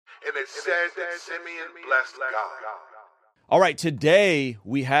And it said that Simeon blessed God. All right, today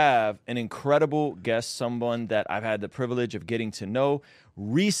we have an incredible guest, someone that I've had the privilege of getting to know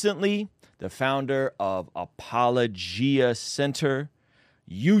recently, the founder of Apologia Center,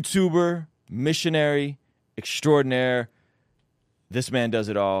 YouTuber, missionary, extraordinaire. This man does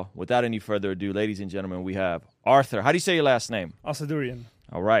it all. Without any further ado, ladies and gentlemen, we have Arthur. How do you say your last name? Asadurian.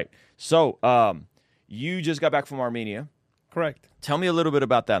 All right. So you just got back from Armenia. Correct. Tell me a little bit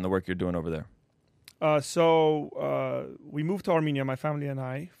about that and the work you're doing over there. We moved to Armenia, my family and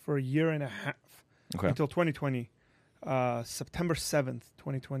I, for a year and a half until 2020. September 7th,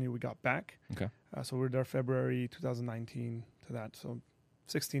 2020, we got back. Okay. So we were there February 2019 to that. So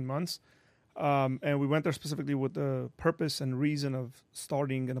 16 months. And we went there specifically with the purpose and reason of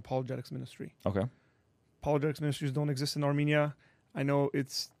starting an apologetics ministry. Okay. Apologetics ministries don't exist in Armenia. I know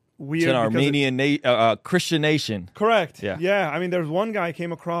it's weird. It's an Armenian Christian nation. Correct. Yeah. Yeah. I mean, there's one guy I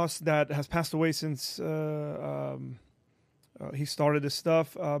came across that has passed away since he started this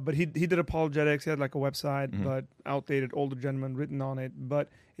stuff. But he did apologetics. He had like a website, but outdated, older gentleman written on it. But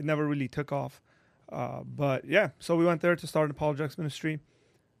it never really took off. But yeah, so we went there to start an apologetics ministry.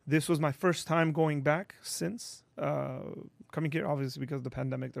 This was my first time going back since coming here, obviously because of the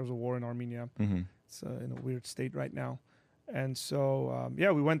pandemic. There was a war in Armenia. Mm-hmm. It's in a weird state right now. And so,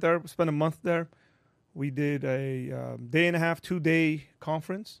 we went there, spent a month there. We did a day and a half, 2-day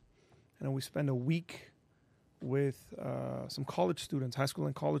conference. And then we spent a week with some college students, high school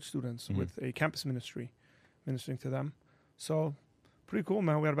and college students, with a campus ministry, ministering to them. So pretty cool,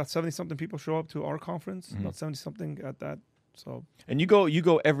 man. We had about 70-something people show up to our conference, about 70-something at that. So, and you go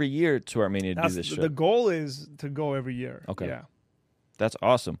every year to Armenia to do this show. The goal is to go every year. Okay. Yeah. That's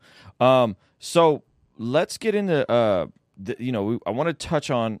awesome. So let's get into, I want to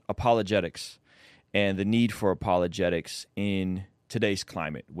touch on apologetics and the need for apologetics in today's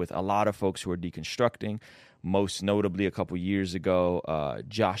climate with a lot of folks who are deconstructing. Most notably, a couple years ago,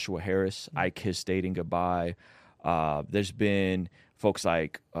 Joshua Harris, I Kissed Dating Goodbye. There's been folks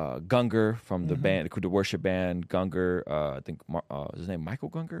like Gungor from the band, the worship band Gungor. I think is his name Michael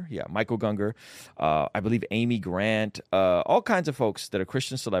Gungor? Yeah, Michael Gungor. I believe Amy Grant. All kinds of folks that are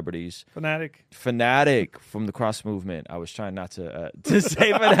Christian celebrities. Fanatic from the Cross Movement. I was trying not to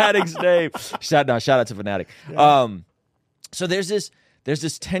say Fanatic's name. Shout out to Fanatic. Yeah. So there's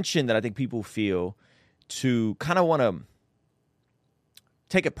this tension that I think people feel to kind of want to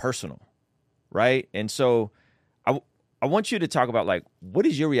take it personal, right? And so I want you to talk about, like, what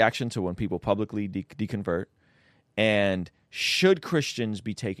is your reaction to when people publicly deconvert, and should Christians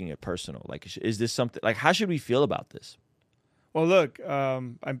be taking it personal? Like, is this something, like, how should we feel about this? Well, look, I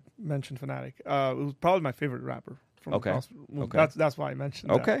mentioned Fanatic. It was probably my favorite rapper. From Okay. Okay. That's why I mentioned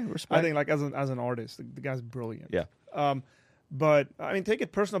that. Okay, respect. I think, like, as an artist, the guy's brilliant. Yeah. But, I mean, take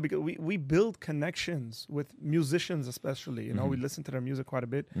it personal because we build connections with musicians especially. You know, we listen to their music quite a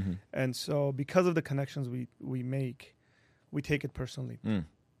bit. And so because of the connections we make, we take it personally.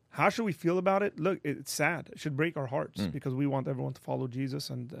 How should we feel about it? Look, it's sad. It should break our hearts because we want everyone to follow Jesus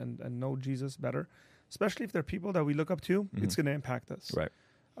and know Jesus better. Especially if they're people that we look up to, it's going to impact us. Right.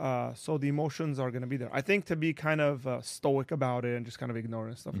 So the emotions are going to be there. I think to be kind of stoic about it and just kind of ignore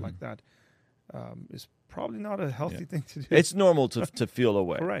and stuff like that is probably not a healthy thing to do. It's normal to feel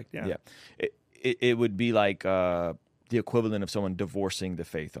away. Correct, yeah. It would be like the equivalent of someone divorcing the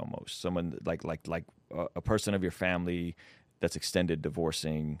faith almost. Someone like a person of your family that's extended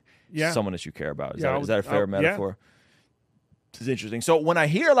divorcing someone that you care about. Is that a fair metaphor? Yeah. It's interesting. So when I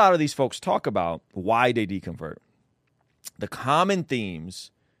hear a lot of these folks talk about why they deconvert, the common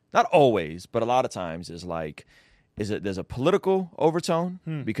themes, not always, but a lot of times is like, there's a political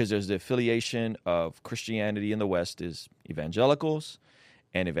overtone because there's the affiliation of Christianity in the West is evangelicals,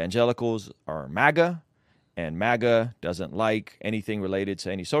 and evangelicals are MAGA, and MAGA doesn't like anything related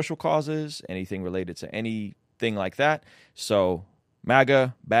to any social causes, anything related to anything like that. So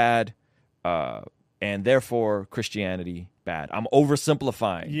MAGA, bad, and therefore Christianity, bad. I'm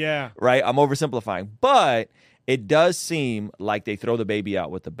oversimplifying. Yeah. Right? I'm oversimplifying. But it does seem like they throw the baby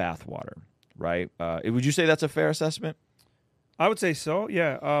out with the bathwater, right? Would you say that's a fair assessment? I would say so,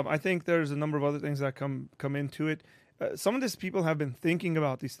 yeah. I think there's a number of other things that come into it. Some of these people have been thinking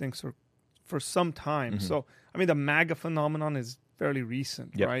about these things for some time. So, I mean, the MAGA phenomenon is fairly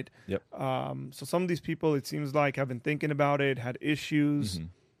recent, right? Yep. So some of these people, it seems like, have been thinking about it, had issues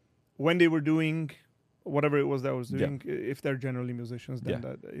when they were doing whatever it was that was doing, if they're generally musicians, then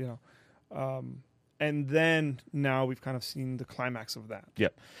that, you know. And then now we've kind of seen the climax of that.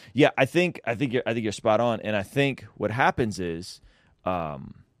 Yeah. I think you're spot on. And I think what happens is,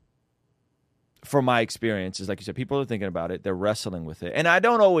 from my experience, is like you said, people are thinking about it, they're wrestling with it, and I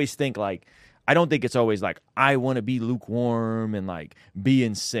don't always think like. I don't think it's always like I want to be lukewarm and like be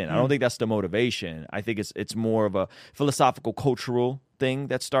in sin. I don't think that's the motivation. I think it's more of a philosophical, cultural thing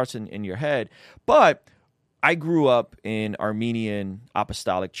that starts in your head. But I grew up in Armenian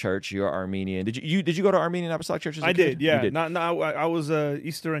Apostolic Church. You're Armenian. Did you go to Armenian Apostolic Church as a I kid? did, yeah. You did. I was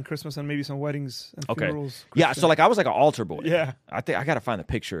Easter and Christmas and maybe some weddings and funerals. Yeah, Christian. so like I was like an altar boy. Yeah. I think I got to find a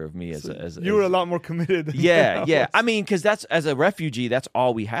picture of me as you were a lot more committed. Than Yeah, I yeah. was. I mean, because that's as a refugee, that's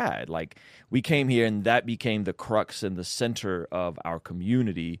all we had. Like we came here, and that became the crux and the center of our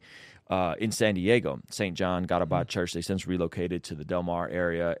community in San Diego. St. John Gadabat Church. They since relocated to the Del Mar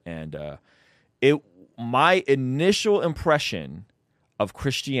area, and my initial impression of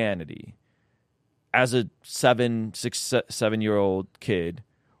Christianity as a 7-year-old kid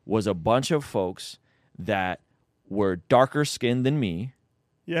was a bunch of folks that were darker skinned than me,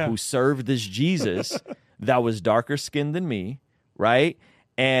 Yeah. who served this Jesus that was darker skinned than me, right?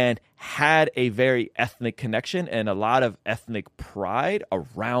 And had a very ethnic connection and a lot of ethnic pride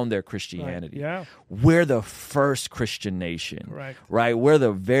around their Christianity. Yeah. We're the first Christian nation. Correct. Right? We're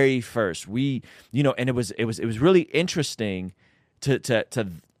the very first. We, and it was really interesting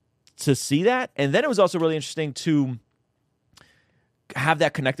to see that. And then it was also really interesting to have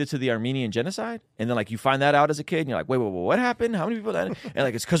that connected to the Armenian genocide, and then like you find that out as a kid, and you're like, wait, what happened? How many people died? And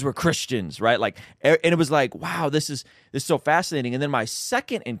like it's because we're Christians, right? Like, and it was like, wow, this is so fascinating. And then my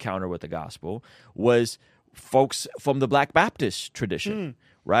second encounter with the gospel was folks from the Black Baptist tradition.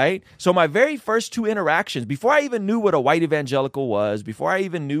 Right? So my very first two interactions, before I even knew what a white evangelical was, before I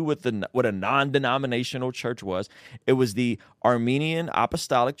even knew what a non-denominational church was, it was the Armenian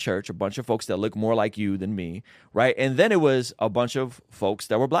Apostolic Church, a bunch of folks that look more like you than me, right? And then it was a bunch of folks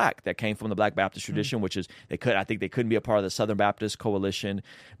that were black, that came from the Black Baptist tradition, which is I think they couldn't be a part of the Southern Baptist Coalition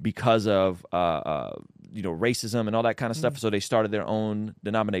because of racism and all that kind of stuff. So they started their own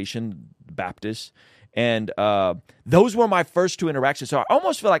denomination, Baptist. And those were my first two interactions. So I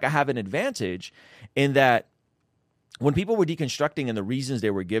almost feel like I have an advantage in that when people were deconstructing and the reasons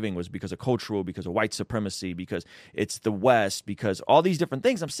they were giving was because of cultural, because of white supremacy, because it's the West, because all these different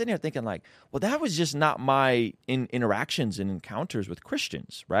things, I'm sitting here thinking like, well, that was just not my interactions and encounters with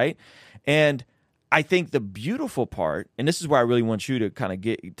Christians, right? And I think the beautiful part, and this is where I really want you to kind of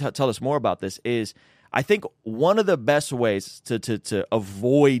tell us more about this, is I think one of the best ways to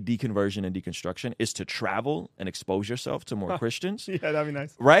avoid deconversion and deconstruction is to travel and expose yourself to more Christians. Yeah, that'd be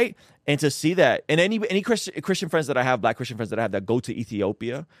nice. Right? And to see that. And any Christian friends that I have, Black Christian friends that I have that go to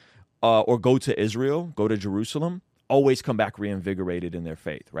Ethiopia or go to Israel, go to Jerusalem, always come back reinvigorated in their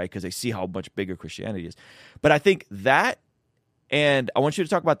faith, right? Because they see how much bigger Christianity is. But I think that, and I want you to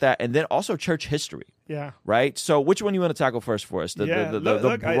talk about that, and then also church history. Yeah. Right? So which one you want to tackle first for us? The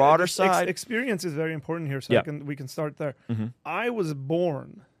Look, broader side? Experience is very important here, so we can start there. I was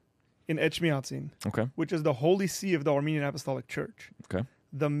born in Etchmiadzin, Okay. which is the holy see of the Armenian Apostolic Church. Okay.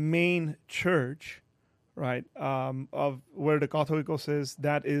 The main church, right, of where the Catholicos is,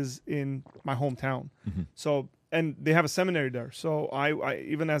 that is in my hometown. So, and they have a seminary there. So I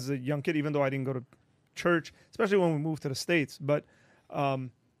even as a young kid, even though I didn't go to church, especially when we moved to the States, but I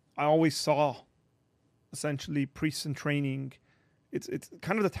always saw essentially priests in training. It's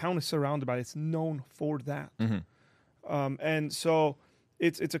kind of the town is surrounded by it. It's known for that. And so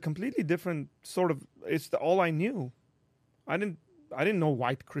it's a completely different sort of, it's all I knew. I didn't know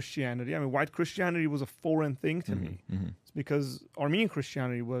white Christianity. I mean, white Christianity was a foreign thing to me. It's because Armenian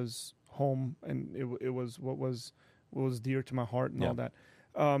Christianity was home, and it was what was dear to my heart and all that.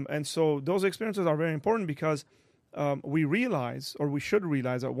 And so those experiences are very important because we realize, or we should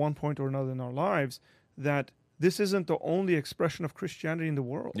realize at one point or another in our lives, that this isn't the only expression of Christianity in the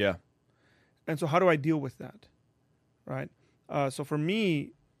world. Yeah. And so how do I deal with that? Right? So for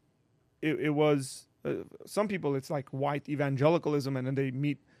me, it was, some people, it's like white evangelicalism, and then they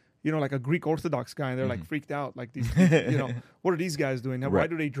meet, like a Greek Orthodox guy, and they're like freaked out. Like these, what are these guys doing? Why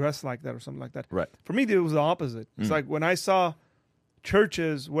do they dress like that or something like that? Right. For me, it was the opposite. It's like when I saw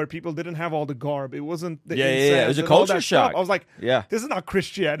churches where people didn't have all the garb, it wasn't the incense it was a and all culture that shock. stuff. I was like, this is not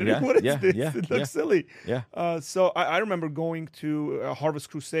Christianity. What is this? It looks silly. So I remember going to a Harvest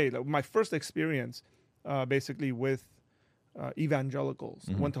Crusade. Like my first experience basically with evangelicals.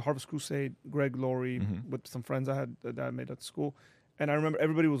 Went to Harvest Crusade, Greg Laurie, with some friends I had that I made at school. And I remember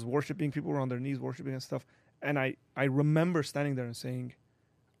everybody was worshiping. People were on their knees worshiping and stuff. And I remember standing there and saying,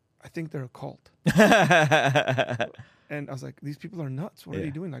 I think they're a cult. And I was like, these people are nuts. What are they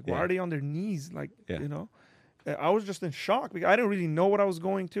doing? Like, why are they on their knees? Like, I was just in shock because I didn't really know what I was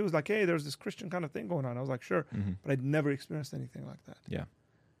going to. It was like, hey, there's this Christian kind of thing going on. I was like, sure. But I'd never experienced anything like that. Yeah.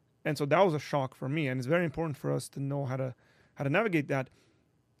 And so that was a shock for me, and it's very important for us to know how to navigate that.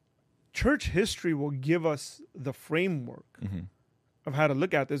 Church history will give us the framework of how to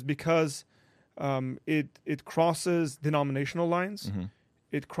look at this, because it crosses denominational lines,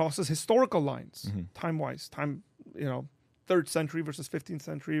 it crosses historical lines, time-wise, 3rd century versus 15th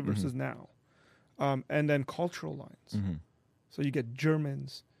century versus now, and then cultural lines. So you get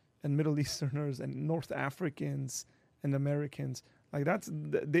Germans and Middle Easterners and North Africans and Americans. Like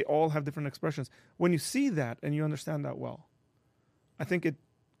they all have different expressions. When you see that and you understand that well, I think it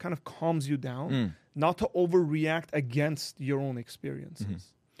kind of calms you down not to overreact against your own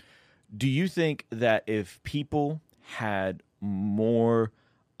experiences. Do you think that if people had more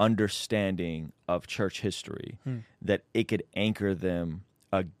understanding of church history, that it could anchor them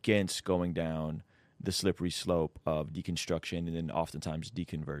against going down the slippery slope of deconstruction and then oftentimes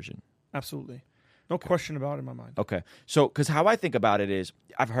deconversion? Absolutely. No question about it in my mind. Okay. So, because how I think about it is,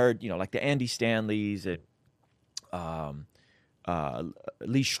 I've heard, like the Andy Stanleys and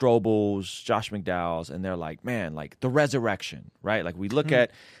Lee Strobels, Josh McDowell's, and they're like, man, like the resurrection, right? Like we look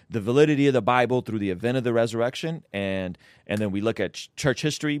at the validity of the Bible through the event of the resurrection, and then we look at church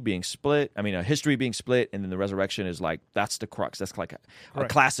history being split. I mean, history being split, and then the resurrection is like, that's the crux. That's like a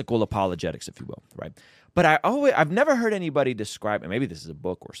classical apologetics, if you will, right? But I've never heard anybody describe, and maybe this is a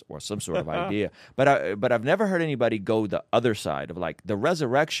book or some sort of idea, but I've never heard anybody go the other side of like the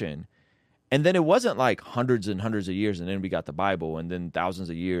resurrection. And then it wasn't like hundreds and hundreds of years, and then we got the Bible, and then thousands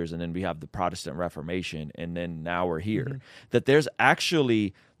of years, and then we have the Protestant Reformation, and then now we're here. That there's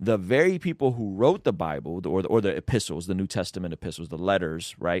actually the very people who wrote the Bible, or the epistles, the New Testament epistles, the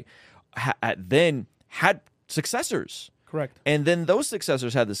letters, right, then had successors. Correct. And then those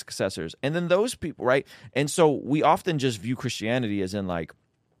successors had the successors, and then those people, right? And so we often just view Christianity as in like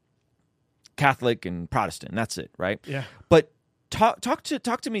Catholic and Protestant, and that's it, right? Yeah. But Talk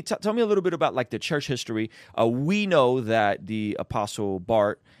to me. Tell me a little bit about like the church history. We know that the Apostle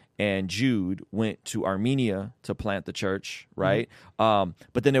Bart and Jude went to Armenia to plant the church, right? But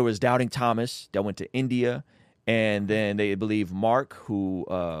then there was Doubting Thomas that went to India, and then they believe Mark, who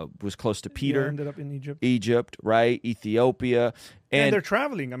was close to Peter, ended up in Egypt, right? Ethiopia, and they're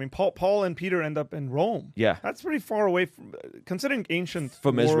traveling. I mean, Paul and Peter end up in Rome. Yeah, that's pretty far away from considering ancient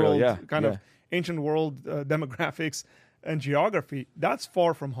from world, Israel. Yeah, kind of ancient world demographics and geography. That's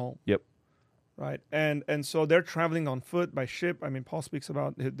far from home. Yep. Right. And so they're traveling on foot, by ship. I mean, Paul speaks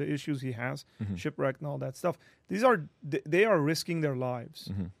about the issues he has, shipwreck and all that stuff. They are risking their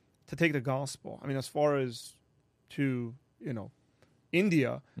lives to take the gospel. I mean, as far as to,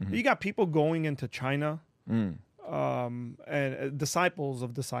 India, you got people going into China, and disciples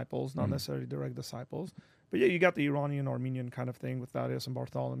of disciples, not necessarily direct disciples. But yeah, you got the Iranian, Armenian kind of thing with Thaddeus and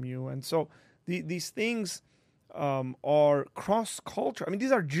Bartholomew. And so these things are cross-culture. I mean,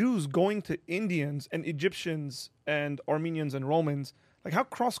 these are Jews going to Indians and Egyptians and Armenians and Romans. Like, how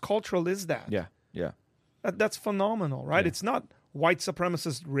cross-cultural is that? Yeah, yeah. That's phenomenal, right? Yeah. It's not white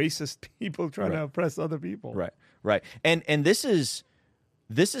supremacist, racist people trying to oppress other people. Right. And this is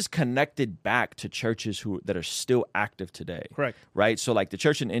connected back to churches that are still active today. Correct. Right? So, like, the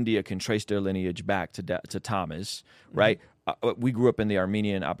church in India can trace their lineage back to Thomas, right? We grew up in the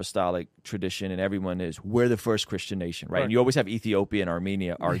Armenian apostolic tradition, and everyone we're the first Christian nation, right? And you always have Ethiopia and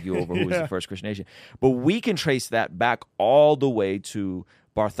Armenia argue over who is the first Christian nation. But we can trace that back all the way to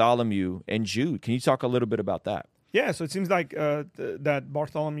Bartholomew and Jude. Can you talk a little bit about that? Yeah, so it seems like that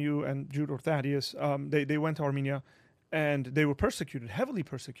Bartholomew and Jude or Thaddeus, they went to Armenia, and they were persecuted, heavily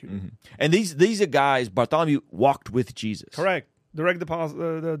persecuted. And these are guys, Bartholomew walked with Jesus. Correct.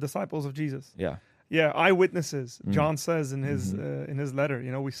 The disciples of Jesus. Yeah. Yeah, eyewitnesses. John says in his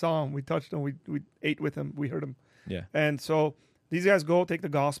letter, we saw him, we touched him, we ate with him, we heard him. Yeah. And so these guys go take the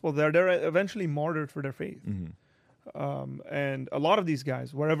gospel there. They're eventually martyred for their faith. And a lot of these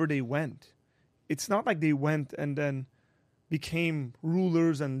guys, wherever they went, it's not like they went and then became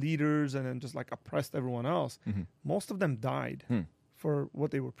rulers and leaders and then just like oppressed everyone else. Most of them died for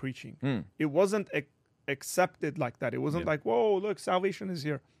what they were preaching. It wasn't accepted like that. It wasn't like, whoa, look, salvation is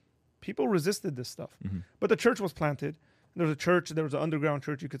here. People resisted this stuff. But the church was planted. There was an underground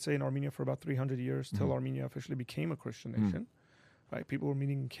church, you could say, in Armenia for about 300 years till Armenia officially became a Christian nation. Right? People were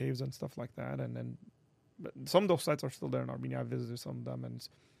meeting in caves and stuff like that. And then some of those sites are still there in Armenia. I visited some of them, and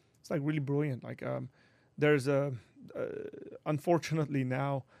it's like really brilliant. Like there's unfortunately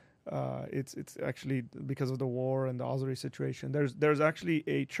now, it's actually because of the war and the Azeri situation. There's actually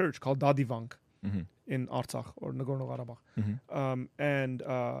a church called Dadivank in Artsakh or Nagorno-Karabakh. And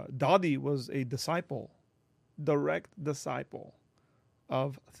Dadi was a direct disciple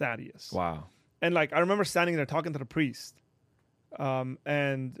of Thaddeus. Wow. And like, I remember standing there talking to the priest,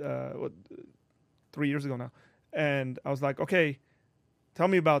 and 3 years ago now. And I was like, okay, tell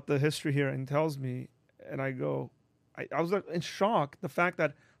me about the history here. And he tells me, and I go, I was like in shock. The fact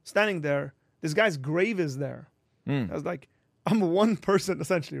that standing there, this guy's grave is there. I was like, I'm one person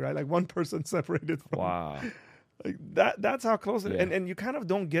essentially, right? Like one person separated from Wow. like that. That's how close it. Yeah. And you kind of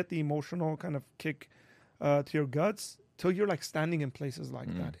don't get the emotional kind of kick to your guts till you're like standing in places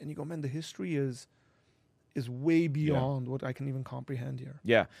like that, and you go, man, the history is way beyond what I can even comprehend here.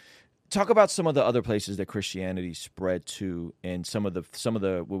 Yeah. Talk about some of the other places that Christianity spread to, and some of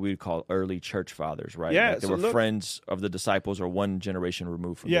the what we would call early church fathers, right? Yeah, Like they so were friends of the disciples or one generation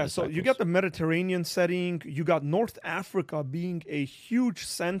removed from the Yeah, disciples. so you got the Mediterranean setting. You got North Africa being a huge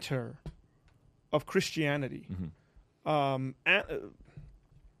center of Christianity. And,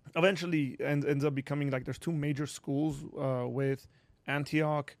 eventually ends up becoming like there's two major schools with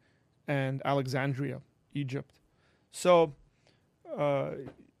Antioch and Alexandria, Egypt. So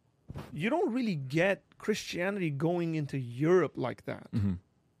you don't really get Christianity going into Europe like that,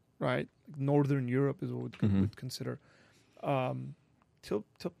 right? Northern Europe is what we would consider. Till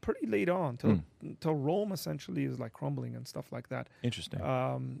pretty late on, till Rome essentially is like crumbling and stuff like that. Interesting.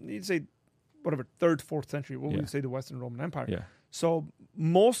 You'd say whatever 3rd, 4th century. What would Yeah. you say the Western Roman Empire? Yeah. So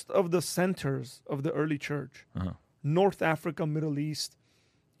most of the centers of the early church, North Africa, Middle East,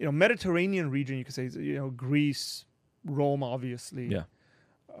 Mediterranean region, you could say, Greece, Rome, obviously. Yeah.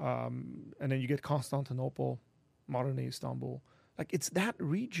 And then you get Constantinople, modern day Istanbul. Like it's that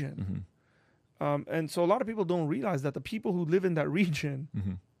region. And so a lot of people don't realize that the people who live in that region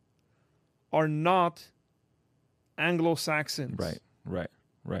are not Anglo-Saxons. Right.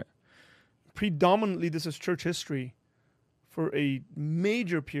 Predominantly, this is church history for a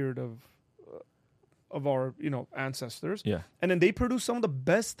major period of our ancestors. Yeah. And then they produce some of the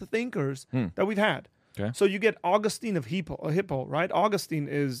best thinkers that we've had. Okay. So you get Augustine of Hippo, right? Augustine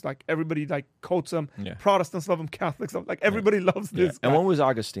is like everybody like quotes him. Yeah. Protestants love him, Catholics love him. Like everybody loves this guy. And when was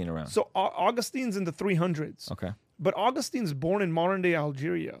Augustine around? So Augustine's in the 300s. Okay. But Augustine's born in modern day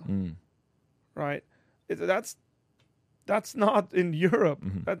Algeria, right? That's not in Europe.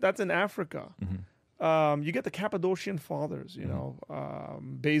 That's in Africa. You get the Cappadocian fathers,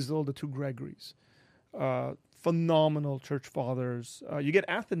 Basil, the two Gregories, phenomenal church fathers. You get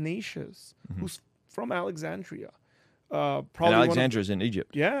Athanasius, who's from Alexandria. And Probably Alexandria's in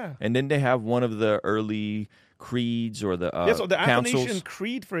Egypt. yeah. And then they have one of the early creeds or the So the councils. Athanasian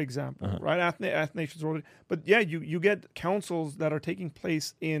Creed, for example, right? Athanasius wrote it. But yeah, you get councils that are taking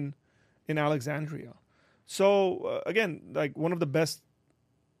place in Alexandria. So again, like one of the best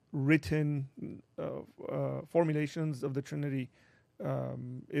written formulations of the Trinity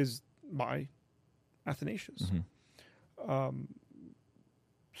is by Athanasius.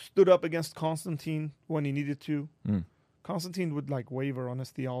 Stood up against Constantine when he needed to. Constantine would like waver on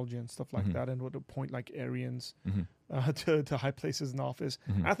his theology and stuff like that, and would appoint like Arians to high places in office.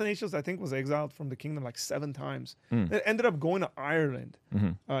 Athanasius, I think, was exiled from the kingdom like 7 times. It ended up going to Ireland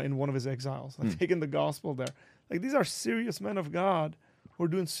in one of his exiles, like taking the gospel there. Like these are serious men of God who are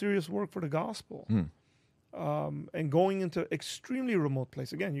doing serious work for the gospel, and going into extremely remote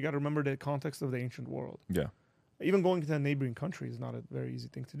place. Again, you got to remember the context of the ancient world. Yeah. Even going to a neighboring country is not a very easy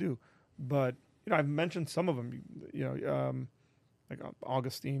thing to do, but I've mentioned some of them. Like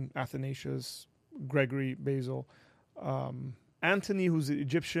Augustine, Athanasius, Gregory, Basil, Antony, who's the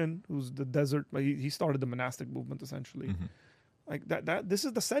Egyptian, who's the desert. He started the monastic movement essentially. Like that. This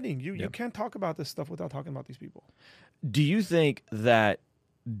is the setting. You can't talk about this stuff without talking about these people. Do you think that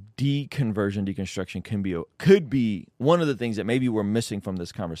deconversion, deconstruction could be one of the things that maybe we're missing from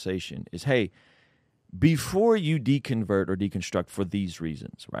this conversation? Is, hey, before you deconvert or deconstruct for these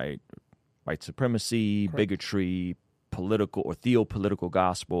reasons, right? White supremacy, Correct. bigotry, political or theopolitical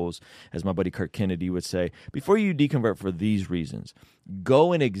gospels, as my buddy Kirk Kennedy would say, before you deconvert for these reasons,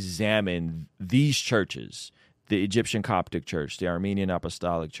 go and examine these churches, the Egyptian Coptic Church, the Armenian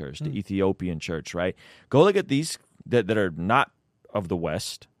Apostolic Church, the Ethiopian Church, right? Go look at these that are not of the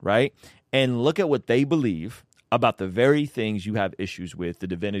West, right? And look at what they believe about the very things you have issues with, the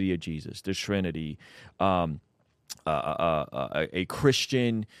divinity of Jesus, the Trinity, a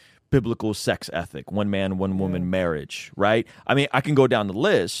Christian biblical sex ethic, one man, one woman marriage, right? I mean, I can go down the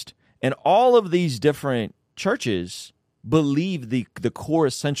list, and all of these different churches believe the core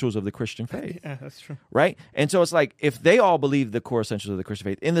essentials of the Christian faith. Yeah, that's true. Right? And so it's like, if they all believe the core essentials of the Christian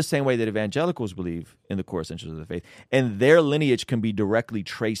faith in the same way that evangelicals believe in the core essentials of the faith, and their lineage can be directly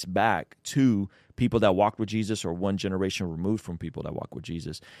traced back to people that walked with Jesus or one generation removed from people that walked with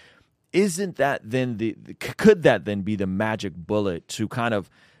Jesus, isn't that then could that then be the magic bullet to kind of,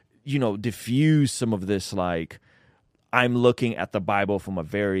 diffuse some of this, like, I'm looking at the Bible from a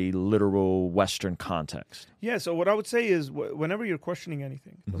very literal Western context. Yeah, so what I would say is whenever you're questioning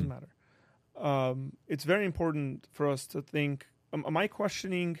anything, it doesn't matter. It's very important for us to think, am I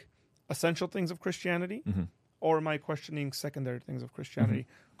questioning essential things of Christianity? Or am I questioning secondary things of Christianity?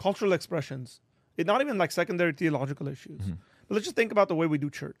 Cultural expressions. It's not even like secondary theological issues. But let's just think about the way we do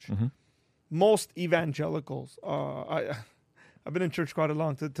church. Most evangelicals, I've been in church quite a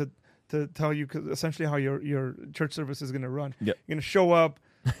long to tell you essentially how your church service is going to run. Yep. You're going to show up,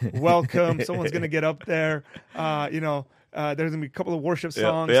 welcome, someone's going to get up there, there's going to be a couple of worship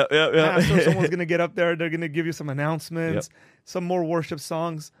songs. Pastor, someone's going to get up there, they're going to give you some announcements, some more worship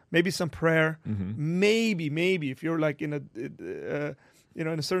songs, maybe some prayer. Maybe if you're like in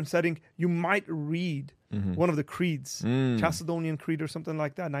a certain setting, you might read one of the creeds, Chalcedonian Creed or something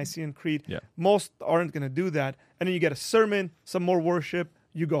like that, Nicene Creed. Yeah. Most aren't going to do that. And then you get a sermon, some more worship,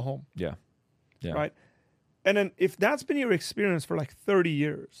 you go home. Yeah. Right? And then if that's been your experience for like 30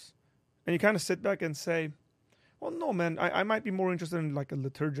 years, and you kind of sit back and say, well, no, man, I might be more interested in like a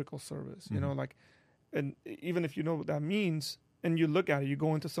liturgical service, and even if you know what that means, and you look at it, you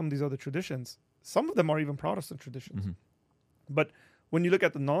go into some of these other traditions, some of them are even Protestant traditions. But when you look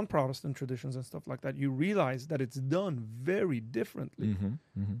at the non-Protestant traditions and stuff like that, you realize that it's done very differently.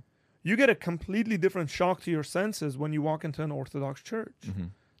 You get a completely different shock to your senses when you walk into an Orthodox church.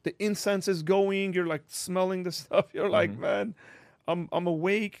 The incense is going, you're like smelling the stuff. You're like, man, I'm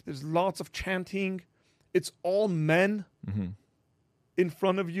awake. There's lots of chanting. It's all men in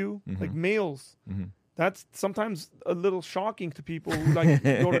front of you, like males. That's sometimes a little shocking to people who like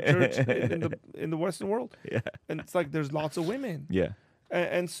go to church in the Western world. And it's like there's lots of women.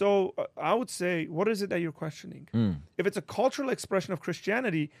 And so I would say, what is it that you're questioning? If it's a cultural expression of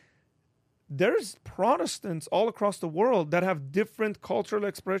Christianity, there's Protestants all across the world that have different cultural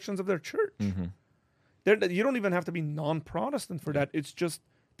expressions of their church. You don't even have to be non-Protestant for that. It's just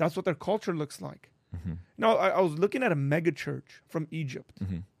that's what their culture looks like. Now, I was looking at a mega church from Egypt.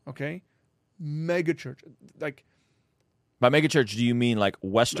 Okay, mega church. Like by mega church, do you mean like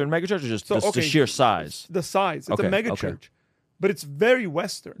Western mega church, or just the sheer size? The size. It's a mega church, but it's very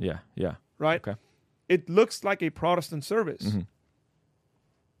Western. Yeah. Right. Okay. It looks like a Protestant service.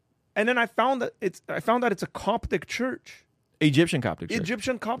 And then I found that it's a Coptic church. Egyptian Coptic church.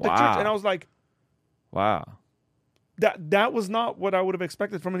 Egyptian Coptic church. And I was like, wow. That was not what I would have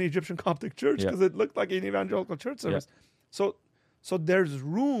expected from an Egyptian Coptic church, because it looked like an evangelical church service. So there's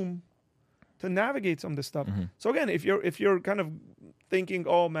room to navigate some of this stuff. So again, if you're kind of thinking,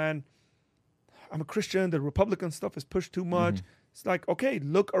 oh man, I'm a Christian, the Republican stuff is pushed too much. It's like, okay,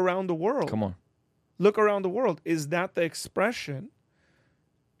 look around the world. Come on. Look around the world. Is that the expression?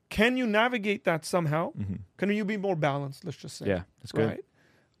 Can you navigate that somehow? Can you be more balanced, let's just say? Yeah, that's good. Right?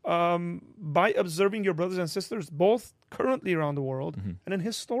 By observing your brothers and sisters, both currently around the world and then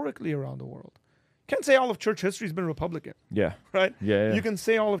historically around the world. Can't say all of church history has been Republican. Yeah. Right? Yeah. You can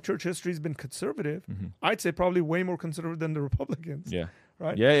say all of church history has been conservative. I'd say probably way more conservative than the Republicans. Yeah.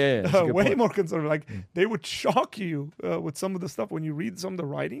 Right? Yeah. That's a good way point. more conservative. Like they would shock you with some of the stuff when you read some of the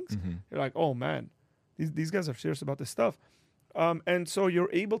writings. You're like, oh man, these guys are serious about this stuff. And so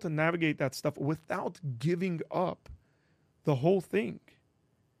you're able to navigate that stuff without giving up the whole thing.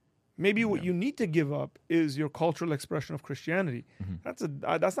 Maybe what you need to give up is your cultural expression of Christianity. That's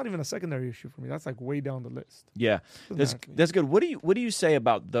not even a secondary issue for me. That's like way down the list. Yeah, that's good. What do you say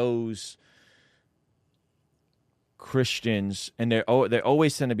about those Christians? And they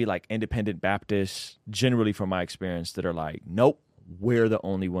always tend to be like independent Baptists, generally from my experience, that are like, nope, we're the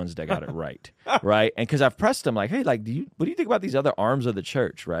only ones that got it right, right? And because I've pressed them like, hey, like, what do you think about these other arms of the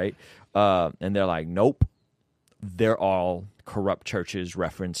church, right? And they're like, nope, they're all corrupt churches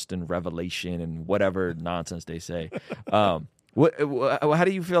referenced in Revelation and whatever nonsense they say. How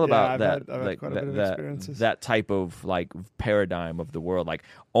do you feel about that? I've had quite a bit of experiences. That type of like paradigm of the world, like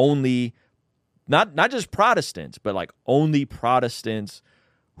only not just Protestants, but like only Protestants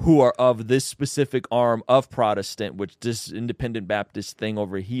who are of this specific arm of Protestant, which this independent Baptist thing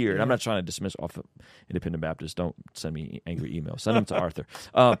over here. And I'm not trying to dismiss off of independent Baptists. Don't send me angry emails. Send them to Arthur.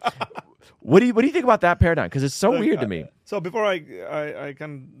 What do you think about that paradigm? Because it's so weird to me. So before I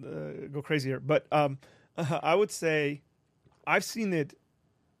can go crazy here, but I would say I've seen it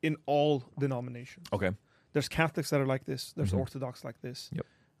in all denominations. Okay. There's Catholics that are like this. There's Orthodox like this. Yep.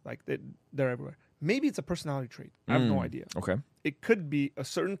 Like they're everywhere. Maybe it's a personality trait. I have no idea. Okay. It could be a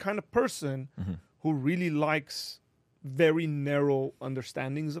certain kind of person who really likes very narrow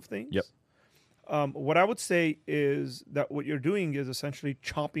understandings of things. Yep. What I would say is that what you're doing is essentially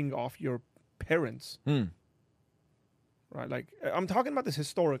chopping off your parents. Right? Like I'm talking about this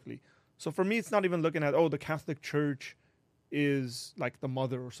historically. So for me, it's not even looking at, the Catholic Church is like the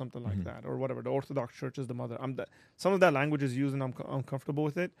mother or something like that, or whatever. The Orthodox Church is the mother. Some of that language is used, and I'm uncomfortable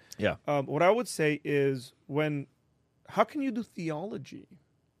with it. Yeah. What I would say is how can you do theology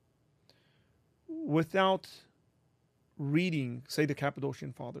without reading, say, the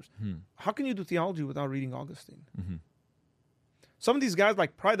Cappadocian Fathers? How can you do theology without reading Augustine? Some of these guys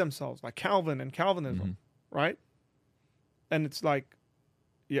like pride themselves, like Calvin and Calvinism, right? And it's like,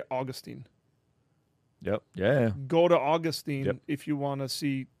 yeah, Augustine. Yep. Yeah. Go to Augustine Yep. if you want to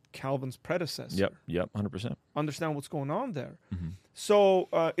see Calvin's predecessor. Yep. 100%. Understand what's going on there. So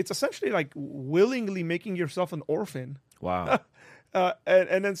it's essentially like willingly making yourself an orphan. Wow.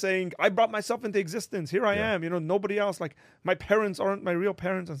 And then saying, I brought myself into existence. Here I Yeah. am. Nobody else. Like, my parents aren't my real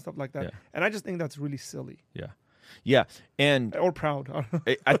parents and stuff like that. Yeah. And I just think that's really silly Yeah. And or proud.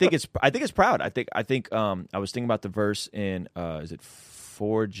 I think it's proud. I think I was thinking about the verse in is it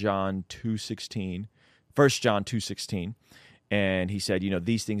 4 John 2:16, 1 John 2:16, and he said,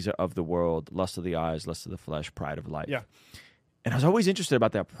 these things are of the world, lust of the eyes, lust of the flesh, pride of life. Yeah. And I was always interested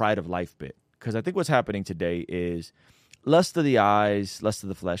about that pride of life bit, because I think what's happening today is lust of the eyes, lust of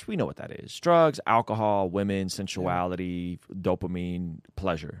the flesh. We know what that is: drugs, alcohol, women, sensuality, dopamine,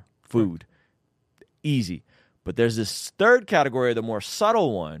 pleasure, food. Easy. But there's this third category, the more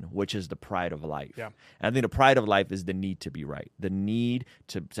subtle one, which is the pride of life. Yeah. And I think the pride of life is the need to be right, the need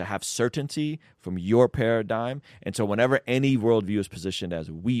to have certainty from your paradigm. And so whenever any worldview is positioned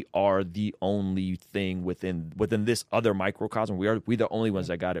as we are the only thing within this other microcosm, we the only ones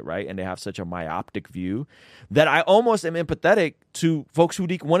that got it right, and they have such a myopic view that I almost am empathetic to folks who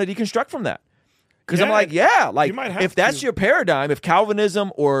want to deconstruct from that. Because I'm like, you might have if that's to. your paradigm, if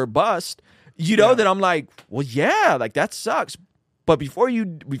Calvinism or bust, then I'm like, well, yeah, like that sucks. But before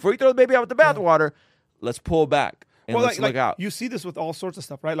you throw the baby out with the bathwater, let's pull back and let's look out. You see this with all sorts of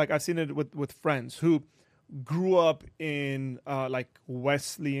stuff, right? Like I've seen it with friends who grew up in like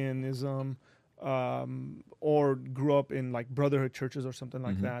Wesleyanism, or grew up in like Brotherhood churches or something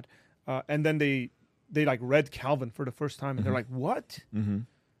like that, and then they like read Calvin for the first time, and they're like, what?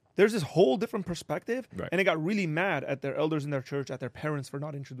 There's this whole different perspective, Right. and they got really mad at their elders in their church, at their parents for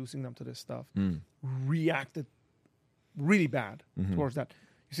not introducing them to this stuff. Reacted really bad towards that.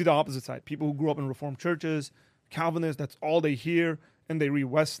 You see the opposite side. People who grew up in Reformed churches, Calvinists, that's all they hear, and they read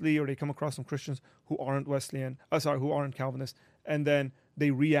Wesley, or they come across some Christians who aren't who aren't Calvinists, and then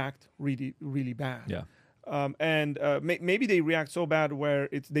they react really, really bad. Yeah. Maybe they react so bad where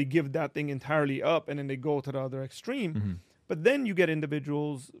they give that thing entirely up, and then they go to the other extreme. But then you get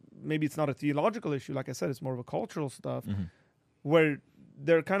individuals, maybe it's not a theological issue, like I said, it's more of a cultural stuff, where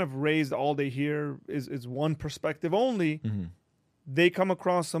they're kind of raised, all they hear is one perspective only. They come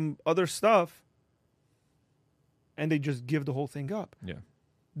across some other stuff, and they just give the whole thing up. Yeah.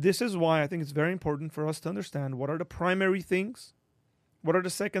 This is why I think it's very important for us to understand what are the primary things, what are the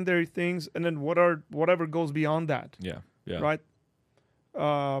secondary things, and then whatever goes beyond that. Yeah. Yeah. Right?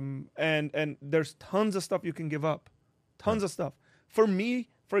 And there's tons of stuff you can give up. Tons of stuff. For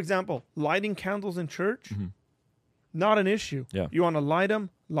me, for example, lighting candles in church, not an issue. Yeah. You want to light them,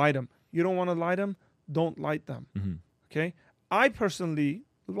 light them. You don't want to light them, don't light them. Okay? I personally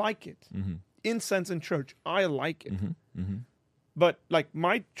like it. Incense in church, I like it. But like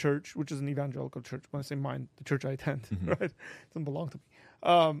my church, which is an evangelical church, when I say mine, the church I attend, right? It doesn't belong to me.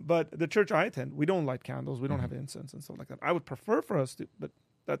 But the church I attend, we don't light candles. We don't have incense and stuff like that. I would prefer for us to, but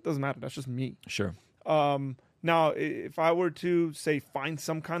that doesn't matter. That's just me. Sure. Now, if I were to, say, find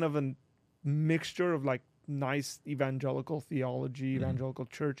some kind of a mixture of, like, nice evangelical theology, evangelical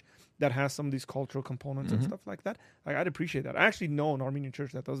church that has some of these cultural components and stuff like that, I'd appreciate that. I actually know an Armenian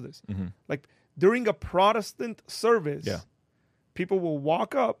church that does this. Like, during a Protestant service, people will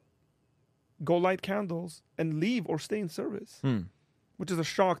walk up, go light candles, and leave or stay in service, which is a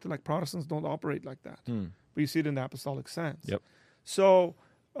shock that, like, Protestants don't operate like that. But you see it in the apostolic sense. Yep. So...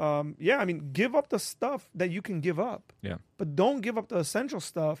 give up the stuff that you can give up. Yeah. But don't give up the essential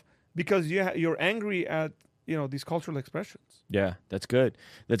stuff because you're angry at, these cultural expressions. Yeah, that's good.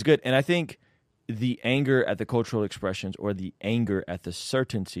 That's good. And I think the anger at the cultural expressions or the anger at the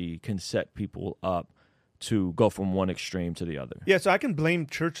certainty can set people up to go from one extreme to the other. Yeah, so I can blame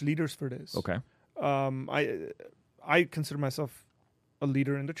church leaders for this. Okay. I consider myself a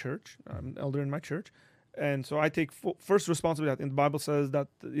leader in the church. I'm an elder in my church. And so I take first responsibility. And the Bible says that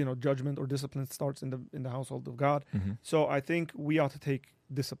judgment or discipline starts in the household of God. So I think we ought to take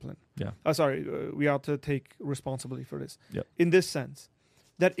discipline. Yeah. We ought to take responsibility for this. Yep. In this sense,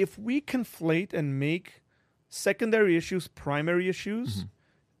 that if we conflate and make secondary issues primary issues,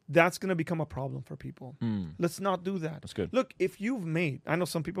 that's going to become a problem for people. Let's not do that. That's good. Look, if you've made, I know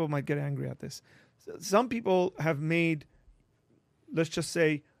some people might get angry at this. Some people have made let's just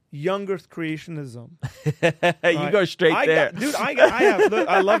say, young Earth creationism. You go straight there. Dude,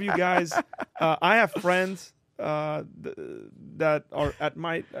 I love you guys. I have friends that are at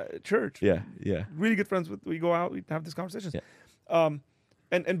my church. Yeah. Really good friends. We go out, we have these conversations. Yeah.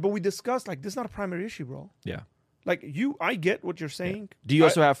 But we discuss, like, this is not a primary issue, bro. Yeah. Like, I get what you're saying. Yeah. Do you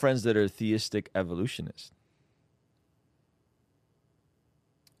also have friends that are theistic evolutionists?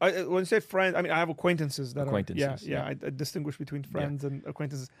 When you say friends, I mean, I have acquaintances that Acquaintances, are. I distinguish between friends and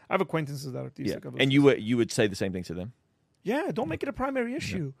acquaintances. I have acquaintances that are theistic evolutionists. And you would say the same thing to them? Yeah, don't make it a primary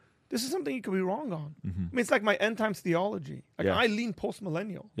issue. This is something you could be wrong on. Mm-hmm. I mean, it's like my end times theology. Like, I lean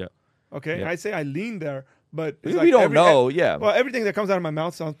post-millennial. Yeah. Okay? Yeah. I say I lean there, but it's We like don't know, Well, everything that comes out of my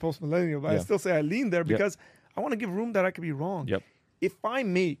mouth sounds post-millennial, but I Yeah. still say I lean there because I want to give room that I could be wrong. Yep. If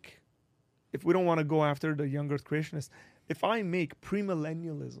we don't want to go after the young Earth creationists, if I make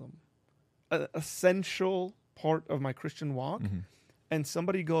premillennialism an essential part of my Christian walk, and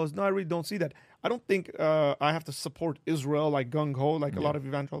somebody goes, no, I really don't see that. I don't think I have to support Israel like gung-ho, like a lot of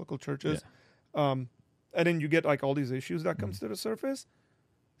evangelical churches. And then you get like all these issues that comes to the surface.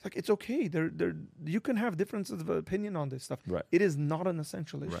 It's like, it's okay. You can have differences of opinion on this stuff. Right. It is not an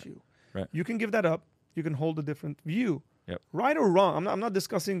essential issue. Right. You can give that up. You can hold a different view. Yep. Right or wrong. I'm not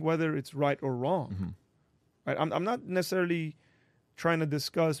discussing whether it's right or wrong. Right. I'm not necessarily trying to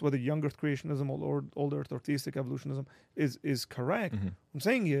discuss whether young Earth creationism or old Earth or theistic evolutionism is correct. What I'm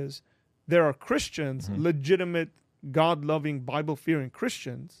saying is there are Christians, legitimate, God-loving, Bible-fearing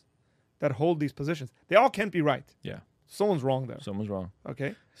Christians that hold these positions. They all can't be right. Yeah. Someone's wrong there. Someone's wrong.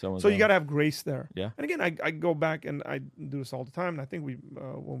 Okay? Someone's So you wrong. got to have grace there. Yeah. And again, I go back and I do this all the time. And I think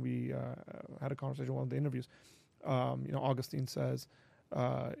when we had a conversation, one of the interviews, Augustine says,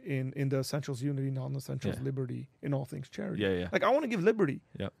 in the essentials unity, non-essentials liberty, in all things charity. Yeah. Like, I want to give liberty.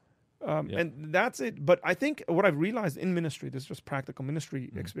 Yep. And that's it. But I think what I've realized in ministry, this is just practical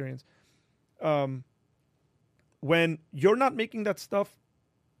ministry experience, when you're not making that stuff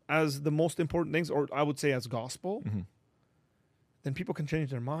as the most important things, or I would say as gospel, then people can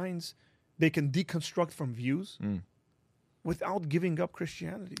change their minds. They can deconstruct from views without giving up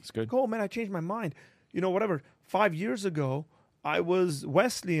Christianity. It's good. Like, oh, man, I changed my mind. Whatever. 5 years ago, I was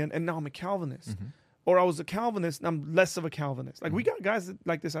Wesleyan, and now I'm a Calvinist. Or I was a Calvinist, and I'm less of a Calvinist. Like, we got guys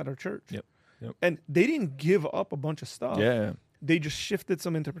like this at our church. Yep. And they didn't give up a bunch of stuff. Yeah. They just shifted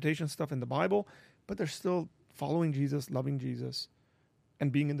some interpretation stuff in the Bible, but they're still following Jesus, loving Jesus,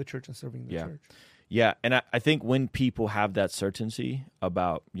 and being in the church and serving the church. Yeah, and I think when people have that certainty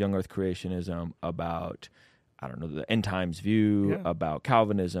about young Earth creationism, about, I don't know, the end times view, about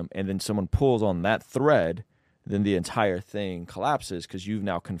Calvinism, and then someone pulls on that thread, then the entire thing collapses because you've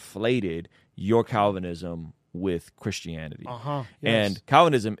now conflated your Calvinism with Christianity. Yes. And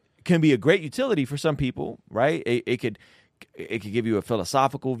Calvinism can be a great utility for some people, right? It could give you a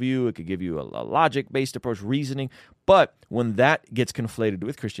philosophical view. It could give you a logic-based approach, reasoning. But when that gets conflated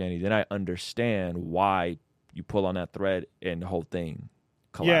with Christianity, then I understand why you pull on that thread and the whole thing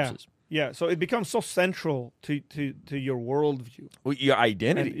collapses. Yeah. So it becomes so central to your worldview. Well, your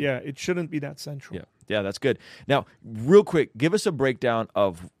identity. And it shouldn't be that central. Yeah, that's good. Now, real quick, give us a breakdown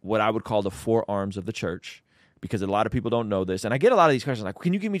of what I would call the four arms of the church, because a lot of people don't know this. And I get a lot of these questions like,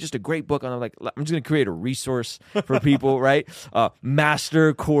 can you give me just a great book? And I'm like, I'm just going to create a resource for people, right?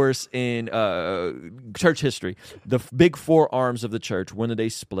 Master course in church history. The big four arms of the church, when did they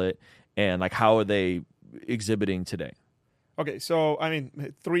split? And like, how are they exhibiting today? Okay, so,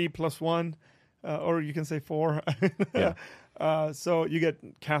 3 plus 1, or you can say 4. Yeah. So you get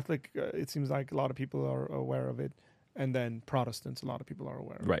Catholic, it seems like a lot of people are aware of it. And then Protestants, a lot of people are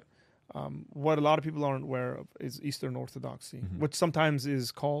aware of right. it. What a lot of people aren't aware of is Eastern Orthodoxy, which sometimes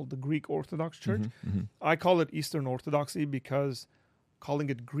is called the Greek Orthodox Church. I call it Eastern Orthodoxy because calling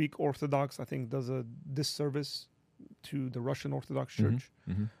it Greek Orthodox, I think, does a disservice to the Russian Orthodox Church.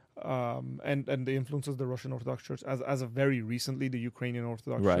 And the influences of the Russian Orthodox Church. As of very recently, the Ukrainian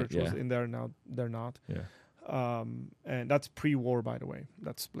Orthodox Church was in there. Now they're not. Yeah. And that's pre-war, by the way.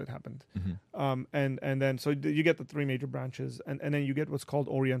 That split happened. And then so you get the three major branches, and then you get what's called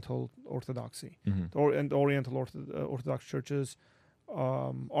Oriental Orthodoxy. And Oriental Orthodox churches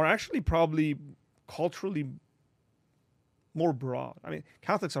are actually probably culturally more broad. I mean,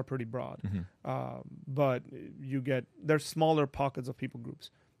 Catholics are pretty broad, but there's smaller pockets of people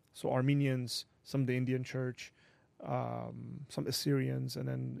groups. So Armenians, some of the Indian church, some Assyrians, and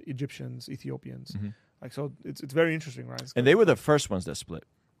then Egyptians, Ethiopians. Like, so it's very interesting, right? And they were the first ones that split.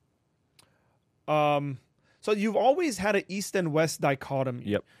 So you've always had an East and West dichotomy.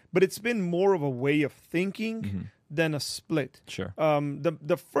 Yep. But it's been more of a way of thinking than a split. Sure.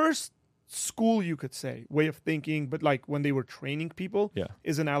 The first school, you could say, way of thinking, but like when they were training people, Yeah.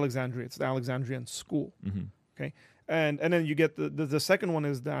 is in Alexandria. It's the Alexandrian school. Mm-hmm. Okay. And then you get the second one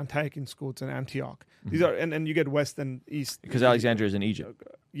is the Antiochian school. It's in Antioch. These are and you get West and East. Because Alexandria is in Egypt.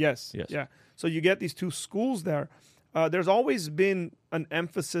 Yes. Yes. Yeah. So you get these two schools there. There's always been an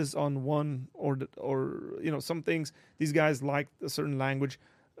emphasis on one or some things. These guys like a certain language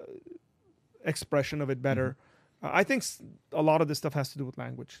expression of it better. I think a lot of this stuff has to do with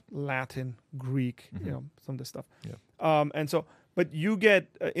language, Latin, Greek, some of this stuff. Yeah. And so, but you get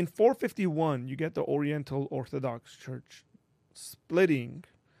in 451, you get the Oriental Orthodox Church splitting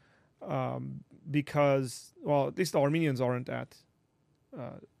because, well, at least the Armenians aren't at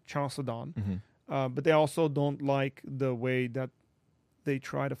Chalcedon, but they also don't like the way that they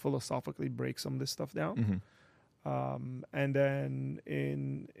try to philosophically break some of this stuff down. And then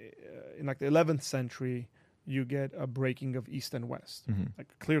in like the 11th century, you get a breaking of East and West, like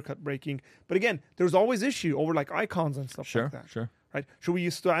a clear-cut breaking. But again, there's always issue over like icons and stuff like that. Sure. Right? Should we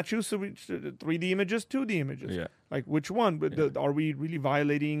use statues? Should we 3D images, 2D images? Yeah. Like which one? But are we really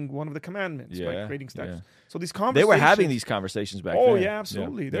violating one of the commandments by Yeah, creating statues? yeah. So these They conversations. were having these conversations back then. Oh yeah,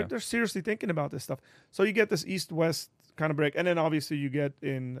 absolutely. Yeah. They're seriously thinking about this stuff. So you get this East-West kind of break, and then obviously you get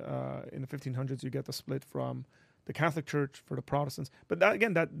in the 1500s you get the split from the Catholic Church for the Protestants. But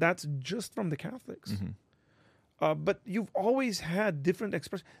that's just from the Catholics. But you've always had different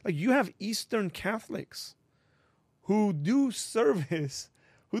expressions. Like you have Eastern Catholics who do service,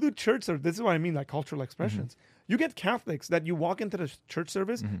 who do church service. This is what I mean, like cultural expressions. You get Catholics that you walk into the church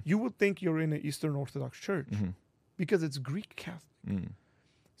service, you would think you're in an Eastern Orthodox church because it's Greek Catholic.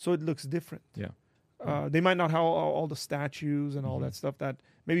 So it looks different. Yeah. They might not have all the statues and all that stuff that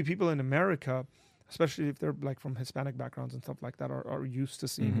maybe people in America, especially if they're like from Hispanic backgrounds and stuff like that, are used to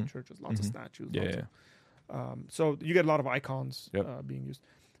seeing in churches. Lots of statues. Yeah. So you get a lot of icons being used.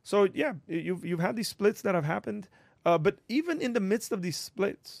 So yeah, you've had these splits that have happened, but even in the midst of these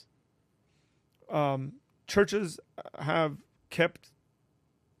splits, churches have kept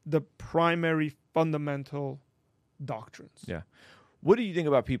the primary fundamental doctrines. Yeah. What do you think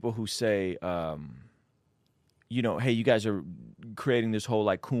about people who say, hey, you guys are creating this whole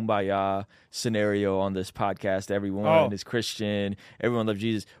like kumbaya scenario on this podcast. Everyone is Christian. Everyone loves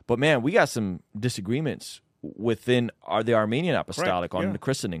Jesus. But man, we got some disagreements within the Armenian Apostolic on the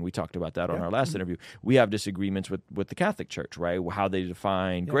christening. We talked about that on our last interview. We have disagreements with the Catholic Church, right? How they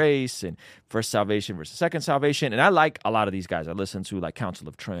define grace and first salvation versus second salvation. And I like a lot of these guys. I listen to like Council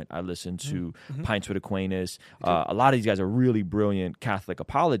of Trent. I listen to Pints with Aquinas. A lot of these guys are really brilliant Catholic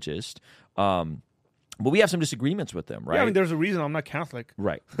apologists. But we have some disagreements with them, right? Yeah, I mean, there's a reason I'm not Catholic.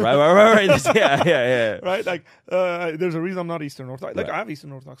 Right. Yeah. Right? Like, there's a reason I'm not Eastern Orthodox. Like, I have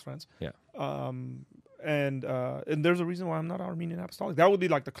Eastern Orthodox friends. Yeah. And there's a reason why I'm not Armenian Apostolic. That would be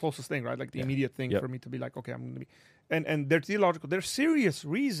like the closest thing, right? Like the immediate thing for me to be like, okay, I'm going to be. And they're theological. They're serious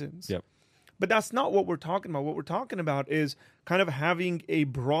reasons. Yep. But that's not what we're talking about. What we're talking about is kind of having a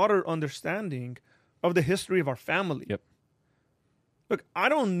broader understanding of the history of our family. Yep. Look, I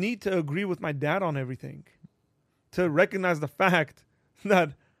don't need to agree with my dad on everything to recognize the fact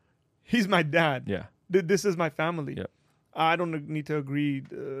that he's my dad. Yeah. This is my family. Yep. I don't need to agree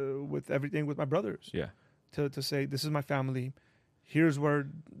with everything with my brothers. Yeah. To say, this is my family. Here's where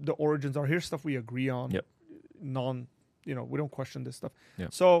the origins are. Here's stuff we agree on. Yep. We don't question this stuff.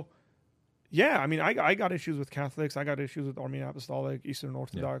 Yep. So, yeah, I mean, I got issues with Catholics. I got issues with Armenian Apostolic, Eastern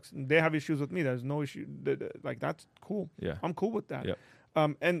Orthodox. And they have issues with me. There's no issue. Like, that's cool. Yeah. I'm cool with that. Yep.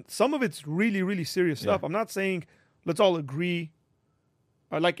 And some of it's really, really serious stuff. I'm not saying let's all agree.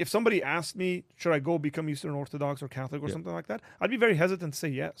 Like, if somebody asked me, should I go become Eastern Orthodox or Catholic or something like that, I'd be very hesitant to say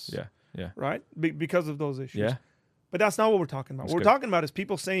yes. Yeah. Yeah. Right? Because of those issues. Yeah. But that's not what we're talking about. What we're talking about is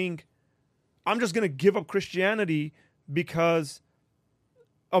people saying, I'm just going to give up Christianity because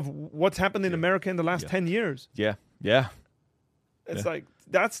of what's happened in America in the last 10 years. Yeah. Yeah. It's like,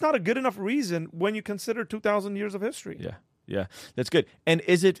 that's not a good enough reason when you consider 2,000 years of history. Yeah. Yeah. That's good. And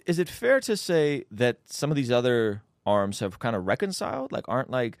is it fair to say that some of these other arms have kind of reconciled? Like, aren't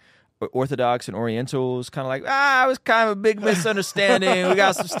like Orthodox and Orientals kind of like, it was kind of a big misunderstanding. We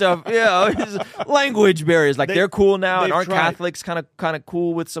got some stuff, language barriers. Like they're cool now, and aren't tried. Catholics kind of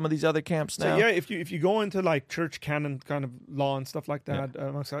cool with some of these other camps now? So, yeah, if you go into like church canon kind of law and stuff like that,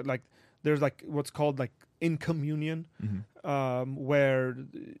 like there's like what's called like in communion, where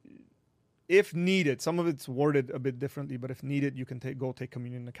if needed, some of it's worded a bit differently, but if needed, you can go take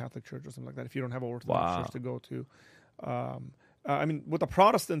communion in a Catholic church or something like that if you don't have an Orthodox church to go to. I mean, with the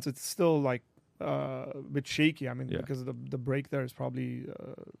Protestants, it's still like a bit shaky. I mean, because of the break there is probably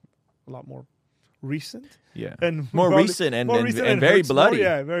a lot more recent. Yeah. And More probably- recent and, more and, recent and very hurts more.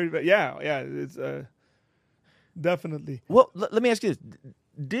 bloody. Yeah, yeah. It's definitely. Well, let me ask you this.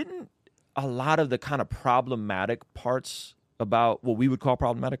 Didn't a lot of the kind of problematic parts about what we would call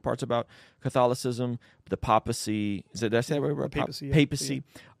problematic parts about Catholicism, the papacy, did I say that right? Papacy, yeah. Papacy.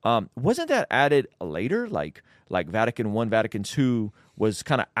 Wasn't that added later? Like Vatican I, Vatican II was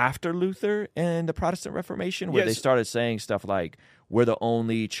kind of after Luther and the Protestant Reformation, where they Yes. started saying stuff like, we're the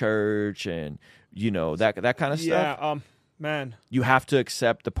only church and, that kind of stuff. Yeah, man. You have to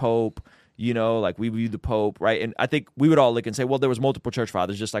accept the Pope, like we view the Pope, right? And I think we would all look and say, well, there was multiple church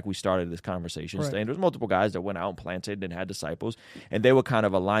fathers, just like we started this conversation Correct. saying. There was multiple guys that went out and planted and had disciples, and they would kind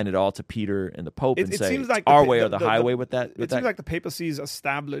of align it all to Peter and the Pope and It say, seems like our the- way the- or the the- highway with that. It seems like the papacy is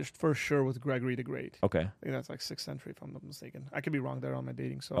established for sure with Gregory the Great. Okay, I think that's like 6th century, if I'm not mistaken. I could be wrong there on my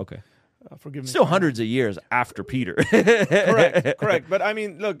dating, so okay. Forgive me. Still for that. hundreds of years after Peter. Correct. But I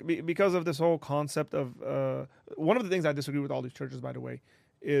mean, look, because of this whole concept of one of the things I disagree with all these churches, by the way,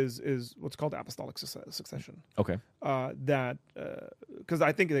 is what's called apostolic succession. Okay. That because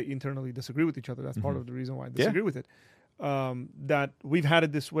I think they internally disagree with each other. That's part of the reason why I disagree with it. That we've had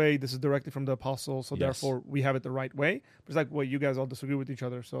it this way. This is directly from the apostles, so Yes. therefore we have it the right way. But it's like, well, you guys all disagree with each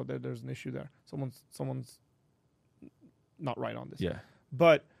other, so there's an issue there. Someone's not right on this. Yeah.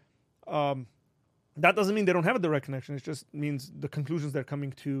 But that doesn't mean they don't have a direct connection. It just means the conclusions they're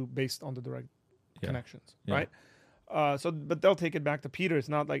coming to based on the direct connections, Yeah. right? But they'll take it back to Peter. It's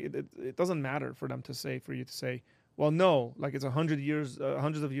not like it doesn't matter for them to say, for you to say, well, no, like it's hundreds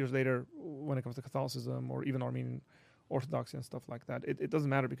of years later when it comes to Catholicism or even Armenian Orthodoxy and stuff like that. It doesn't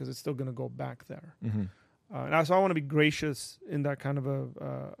matter because it's still going to go back there. Mm-hmm. So I want to be gracious in that kind of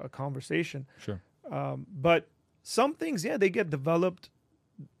a conversation. Sure. But some things, they get developed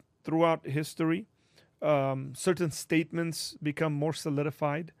throughout history. Certain statements become more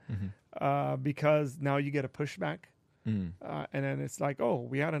solidified because now you get a pushback. And then it's like, oh,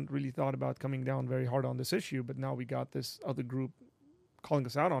 we hadn't really thought about coming down very hard on this issue, but now we got this other group calling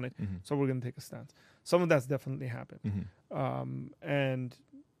us out on it, so we're going to take a stance. Some of that's definitely happened. And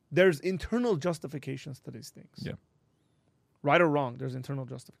there's internal justifications to these things. Yeah. Right or wrong, there's internal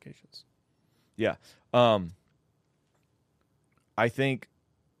justifications. Yeah. I think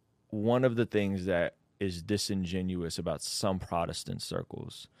one of the things that is disingenuous about some Protestant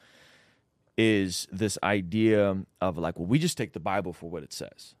circles is this idea of like, well, we just take the Bible for what it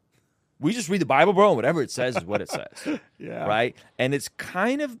says. We just read the Bible, bro, and whatever it says is what it says. Yeah. Right? And it's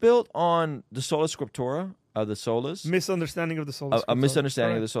kind of built on the sola scriptura of the solas. Misunderstanding of the sola scriptura. A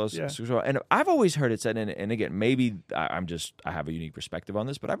misunderstanding of the sola Correct. Yeah. scriptura. And I've always heard it said, and again, maybe I have a unique perspective on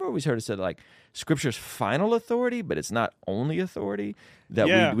this, but I've always heard it said like Scripture's final authority, but it's not only authority.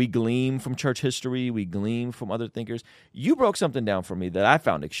 That we glean from church history, we glean from other thinkers. You broke something down for me that I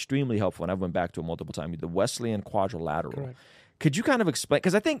found extremely helpful, and I went back to it multiple times, the Wesleyan quadrilateral. Correct. Could you kind of explain?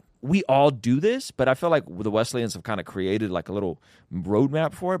 Because I think we all do this, but I feel like the Wesleyans have kind of created like a little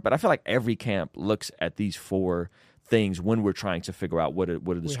roadmap for it. But I feel like every camp looks at these four things when we're trying to figure out what do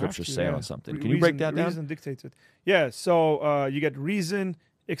the scriptures say on something. Can you break that down? Reason dictates it. Yeah, so you get reason,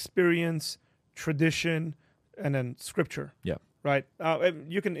 experience, tradition, and then scripture. Yeah. Right?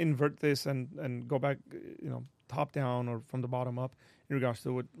 And you can invert this and go back, top down or from the bottom up in regards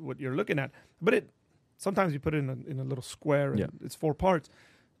to what you're looking at. But sometimes you put it in a little square and it's 4 parts.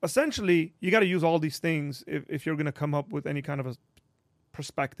 Essentially, you got to use all these things if you're going to come up with any kind of a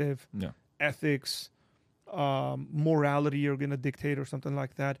perspective, ethics, morality you're going to dictate or something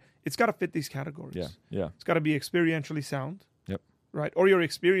like that. It's got to fit these categories. Yeah. It's got to be experientially sound. Yep. Right? Or your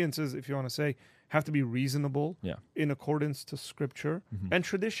experiences, if you want to say, have to be reasonable in accordance to scripture and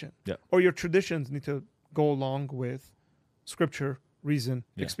tradition. Yeah. Or your traditions need to go along with scripture, reason,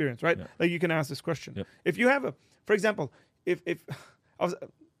 experience, right? Yeah. Like you can ask this question. Yep. If you have for example, if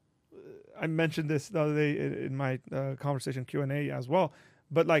I mentioned this the other day in my conversation Q&A as well,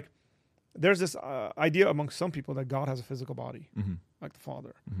 but like there's this idea among some people that God has a physical body, like the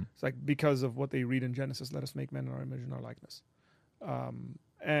Father. It's like because of what they read in Genesis, let us make man in our image and our likeness.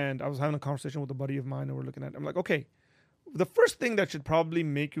 And I was having a conversation with a buddy of mine and we're looking at it. I'm like, okay, the first thing that should probably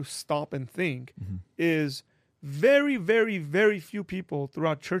make you stop and think is very, very, very few people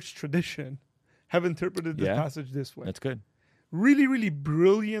throughout church tradition have interpreted this passage this way. That's good. Really, really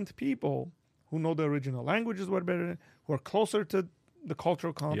brilliant people who know the original languages better, who are closer to the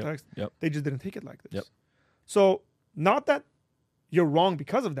cultural context. Yep. They just didn't take it like this. Yep. So not that you're wrong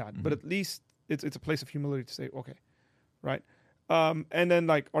because of that, but at least it's a place of humility to say, okay, right? And then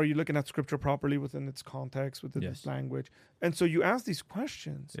like, are you looking at scripture properly within its context, within its language? And so you ask these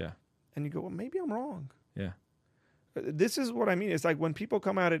questions Yeah. and you go, well, maybe I'm wrong. Yeah. This is what I mean. It's like when people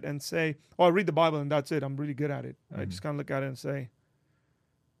come at it and say, "Oh, I read the Bible and that's it. I'm really good at it." I just kind of look at it and say,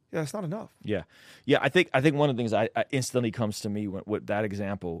 "Yeah, it's not enough." Yeah. I think one of the things I instantly comes to me with that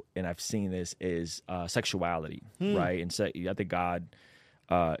example, and I've seen this, is sexuality, right? And I think God,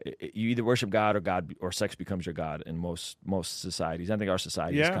 you either worship God or sex becomes your God in most societies. I think our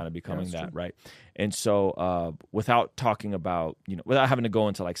society is kind of becoming that, true. right? And so, without talking about, without having to go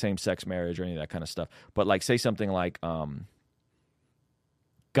into like same-sex marriage or any of that kind of stuff, but like say something like,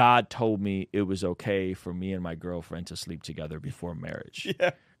 God told me it was okay for me and my girlfriend to sleep together before marriage.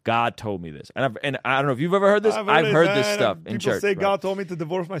 Yeah. God told me this, and I don't know if you've ever heard this. I've heard this stuff in church. People say right? God told me to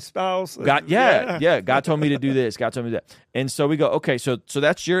divorce my spouse. God, God told me to do this. God told me that, and so we go, okay, so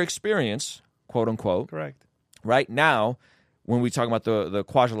that's your experience, quote unquote. Correct. Right now, when we talk about the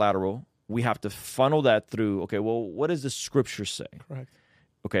quadrilateral, we have to funnel that through. Okay, well, what does the scripture say? Correct.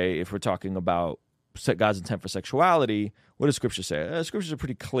 Okay, if we're talking about God's intent for sexuality, what does scripture say? Scriptures are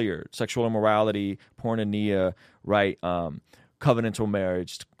pretty clear: sexual immorality, porneia, right? Covenantal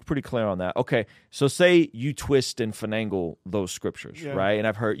marriage, pretty clear on that. Okay, so say you twist and finagle those scriptures, right?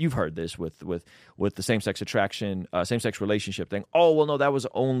 And you've heard this with the same-sex attraction, same-sex relationship thing. Oh, well, no, that was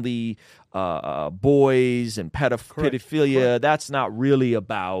only boys and pedophilia. Correct. That's not really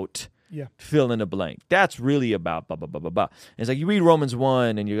about fill in the blank. That's really about blah, blah, blah, blah, blah. And it's like you read Romans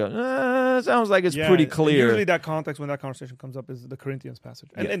 1 and you go, sounds like it's pretty clear. Usually that context, when that conversation comes up, is the Corinthians passage.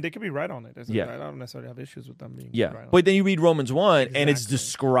 And they could be right on it. I don't necessarily have issues with them being right on it. But then you read Romans 1 and it's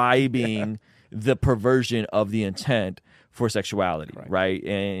describing the perversion of the intent for sexuality, right?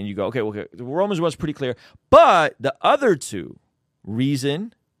 And you go, okay, Romans 1 is pretty clear. But the other two,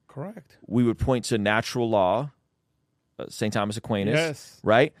 reason, correct, we would point to natural law, St. Thomas Aquinas,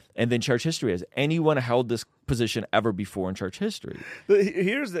 right? And then church history. Has anyone held this position ever before in church history?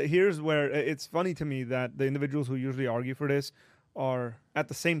 Here's where it's funny to me that the individuals who usually argue for this are at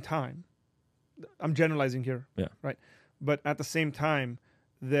the same time, I'm generalizing here, right? But at the same time,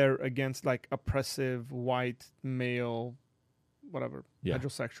 they're against like oppressive white male, whatever,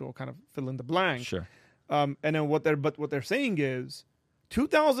 heterosexual, kind of fill in the blank. Sure. And then what they're saying is,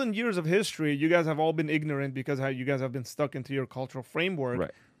 2,000 years of history, you guys have all been ignorant because you guys have been stuck into your cultural framework.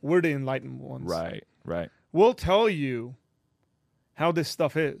 Right. We're the enlightened ones. Right. We'll tell you how this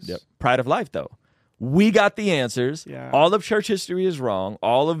stuff is. Yep. Pride of life, though. We got the answers. Yeah. All of church history is wrong.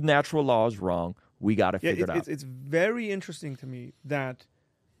 All of natural law is wrong. We got to figure it out. It's very interesting to me that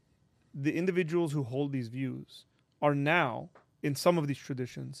the individuals who hold these views are now, in some of these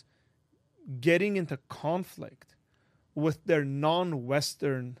traditions, getting into conflict with their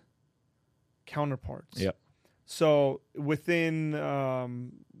non-Western counterparts. Yep. So within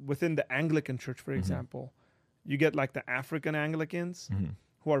the Anglican Church, for example, you get like the African Anglicans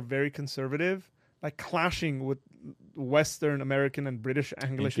who are very conservative, like clashing with Western American and British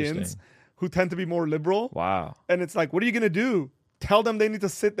Anglicans who tend to be more liberal. Wow. And it's like, what are you going to do? Tell them they need to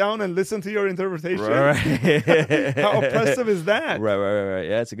sit down and listen to your interpretation? Right. How oppressive is that? Right.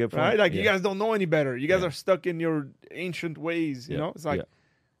 Yeah, that's a good point. Right? Like, you guys don't know any better. You guys are stuck in your ancient ways, you know? It's like,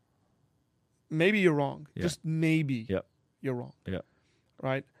 maybe you're wrong. Just maybe you're wrong. Yeah.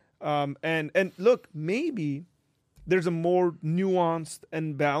 Right? And look, maybe there's a more nuanced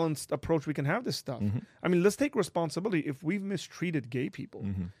and balanced approach we can have this stuff. I mean, let's take responsibility. If we've mistreated gay people,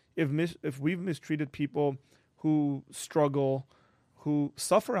 if we've mistreated people who struggle, who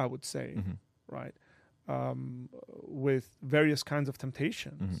suffer, I would say, right, with various kinds of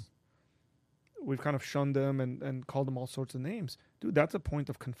temptations. We've kind of shunned them and called them all sorts of names. Dude, that's a point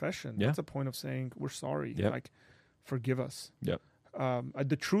of confession. That's a point of saying, we're sorry. Like, forgive us.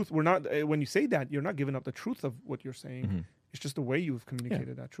 The truth, we're not, when you say that, you're not giving up the truth of what you're saying. It's just the way you've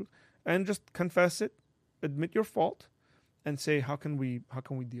communicated that truth. And just confess it, admit your fault, and say, how can we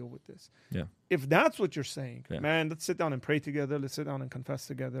deal with this? If that's what you're saying, man, let's sit down and pray together. Let's sit down and confess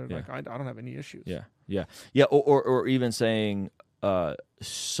together. Like, I don't have any issues. Or even saying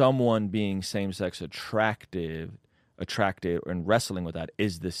someone being same-sex attracted and wrestling with that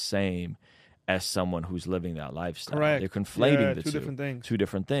is the same as someone who's living that lifestyle. Correct. They're conflating the two. Different things. Two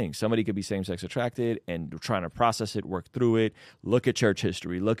different things. Somebody could be same-sex attracted and trying to process it, work through it, look at church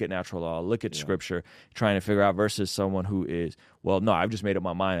history, look at natural law, look at scripture, trying to figure out, versus someone who is, well, no, I've just made up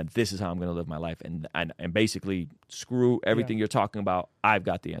my mind and this is how I'm going to live my life, and basically screw everything you're talking about. I've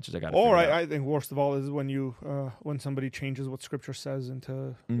got the answers. I got to figure it out. I think worst of all is when somebody changes what scripture says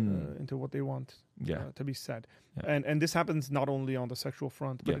into what they want to be said. And this happens not only on the sexual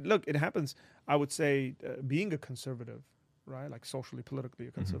front, but look, it happens, I would say, being a conservative, right? Like socially, politically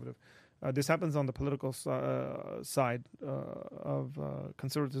a conservative. This happens on the political side of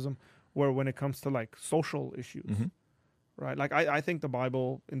conservatism, where when it comes to like social issues, right? Like I think the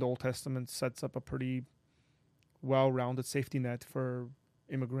Bible in the Old Testament sets up a pretty well-rounded safety net for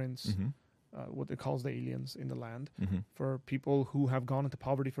immigrants, what it calls the aliens in the land, for people who have gone into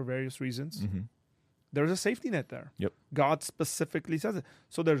poverty for various reasons. There's a safety net there. Yep. God specifically says it.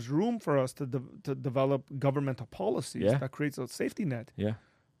 So there's room for us to develop governmental policies that creates a safety net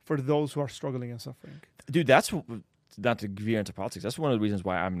for those who are struggling and suffering. Dude, that's not to veer into politics. That's one of the reasons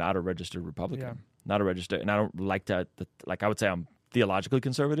why I'm not a registered Republican. Yeah. Not a registered, and I don't like that. Like I would say, I'm theologically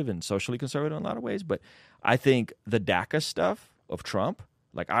conservative and socially conservative in a lot of ways. But I think the DACA stuff of Trump,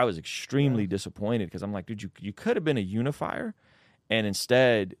 like I was extremely disappointed because I'm like, dude, you could have been a unifier, and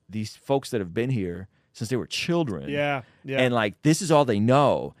instead these folks that have been here since they were children, and like this is all they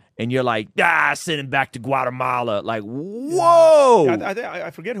know, and you're like, send them back to Guatemala. Like, whoa! I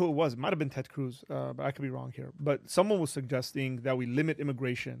forget who it was. It might have been Ted Cruz, but I could be wrong here. But someone was suggesting that we limit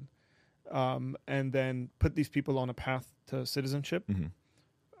immigration, and then put these people on a path to citizenship.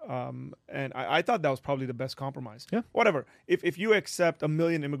 And I thought that was probably the best compromise. Yeah. Whatever. If you accept 1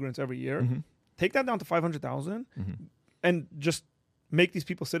 million immigrants every year, take that down to 500,000, and just make these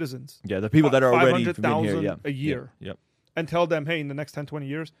people citizens. Yeah, the people that are already 500,000 a year. Yep. And tell them, hey, in the next 10, 20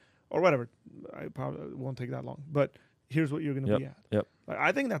 years, or whatever, I probably won't take that long, but here's what you're going to be at. Yep. Like,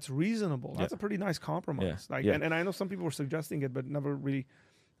 I think that's reasonable. That's a pretty nice compromise. Yeah. Like, Yeah. And I know some people were suggesting it, but never really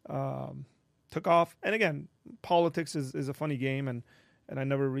took off. And again, politics is a funny game, and I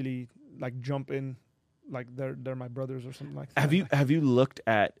never really like jump in like they're my brothers or something like that. Have you looked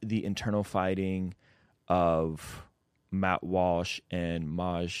at the internal fighting of Matt Walsh and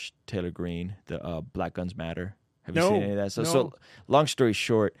Maj Taylor Greene, the Black Guns Matter? Have you seen any of that? So long story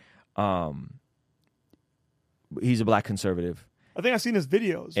short, he's a black conservative. I think I've seen his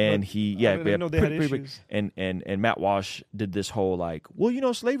videos. And I didn't know they had issues. And Matt Walsh did this whole like,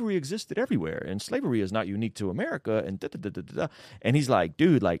 well, slavery existed everywhere, and slavery is not unique to America, and and he's like,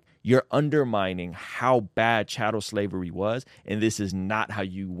 dude, like you're undermining how bad chattel slavery was, and this is not how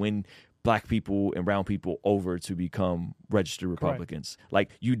you win black people and brown people over to become registered Republicans. Correct. Like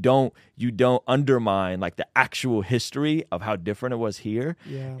you don't undermine like the actual history of how different it was here,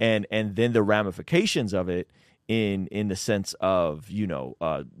 and then the ramifications of it in the sense of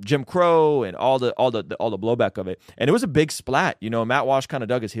Jim Crow and all the blowback of it. And it was a big splat. Matt Walsh kind of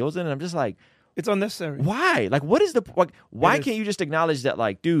dug his heels in, and I'm just like, it's unnecessary. Why? Like, what is the why can't you just acknowledge that,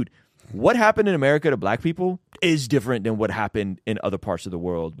 like, dude, what happened in America to black people is different than what happened in other parts of the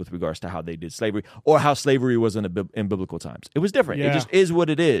world with regards to how they did slavery or how slavery was in biblical times. It was different. It just is what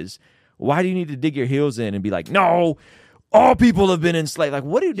it is. Why do you need to dig your heels in and be like, no, all people have been enslaved? Like,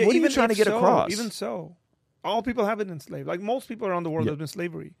 what are you trying to get across? Even so, all people have been enslaved. Like most people around the world have been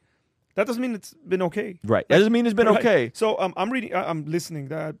slavery. That doesn't mean it's been okay. Right. That doesn't mean it's been okay. So I'm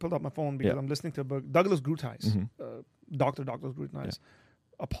listening. I pulled up my phone because I'm listening to a book. Douglas Groothuis, Dr. Douglas Groothuis,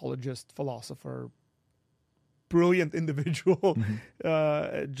 apologist, philosopher, brilliant individual,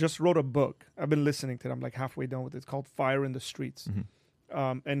 just wrote a book. I've been listening to it. I'm like halfway done with it. It's called Fire in the Streets.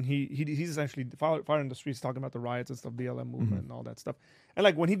 And he's essentially Fire in the Streets, talking about the riots and stuff, BLM movement and all that stuff. And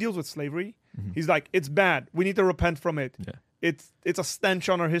like when he deals with slavery, he's like, it's bad. We need to repent from it. Yeah. It's a stench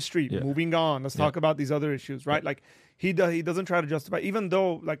on our history. Yeah. Moving on. Let's talk about these other issues, right? Like he doesn't try to justify, even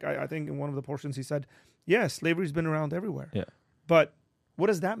though like I think in one of the portions he said, slavery's been around everywhere. Yeah. But what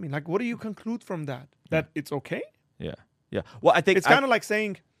does that mean? Like, what do you conclude from that? That it's okay? Yeah. Yeah. Well, I think it's kind of like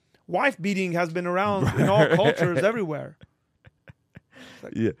saying wife beating has been around in all cultures everywhere.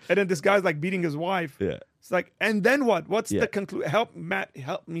 Like, and then this guy's like beating his wife. Yeah. It's like, and then what? What's the conclusion? Help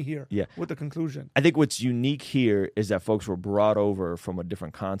me here with the conclusion. I think what's unique here is that folks were brought over from a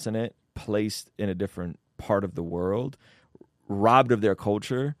different continent, placed in a different part of the world, robbed of their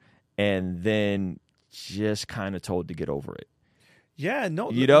culture, and then just kind of told to get over it. Yeah, no.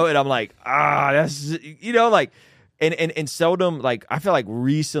 And I'm like, that's, like, and seldom, like, I feel like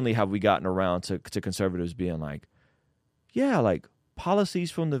recently have we gotten around to conservatives being like, like, policies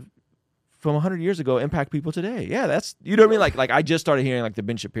from 100 years ago impact people today. Yeah, that's, what I mean? Like I just started hearing like the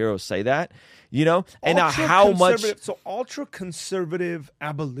Ben Shapiro say that, and now how much. So ultra conservative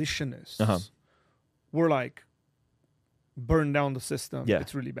abolitionists were like, burn down the system. Yeah.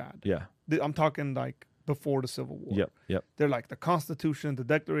 It's really bad. Yeah. I'm talking like before the Civil War. Yep. They're like the Constitution, the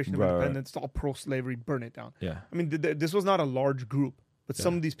Declaration of Independence, it's all pro-slavery, burn it down. Yeah. I mean, this was not a large group, but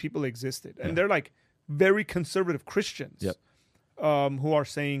some of these people existed. And they're like very conservative Christians. Yep. Who are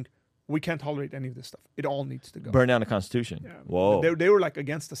saying we can't tolerate any of this stuff. It all needs to go. Burn down the Constitution. Yeah. Whoa. They were like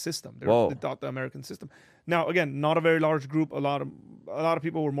against the system. They thought the American system. Now, again, not a very large group. A lot of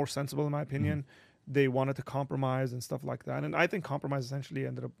people were more sensible, in my opinion. They wanted to compromise and stuff like that. And I think compromise essentially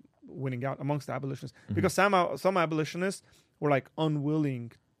ended up winning out amongst the abolitionists because some abolitionists were like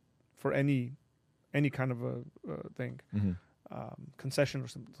unwilling for any kind of a thing, concession or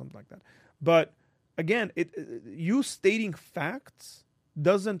something like that. But again, you stating facts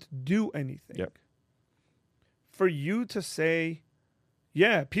doesn't do anything. Yep. For you to say,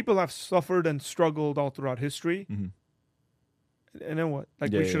 yeah, people have suffered and struggled all throughout history, and then what?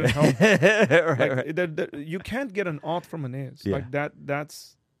 Like we shouldn't help. Right. You can't get an ought from an is. Yeah. Like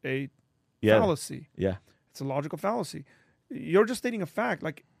that's a Yeah. fallacy. Yeah. It's a logical fallacy. You're just stating a fact.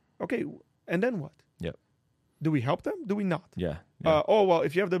 Like, okay, and then what? Yep. Do we help them? Do we not? Yeah. Oh, well,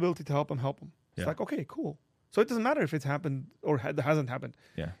 if you have the ability to help them, help them. It's Yeah. like, okay, cool. So it doesn't matter if it's happened or hasn't happened.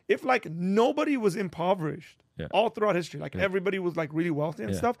 Yeah. If like nobody was impoverished Yeah. all throughout history, like Yeah. everybody was like really wealthy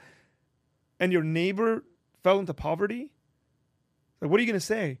and Yeah. stuff, and your neighbor fell into poverty, like what are you gonna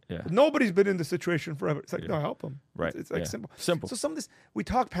say? Yeah. Nobody's been in this situation forever. It's like, Yeah. no, help them. Right. It's like Yeah. simple. Simple. So some of this, we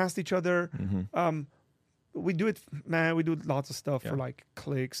talk past each other. We do it, man. We do lots of stuff Yeah. for like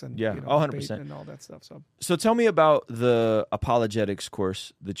clicks and Yeah. you know, 100%. debate and all that stuff. So So tell me about the apologetics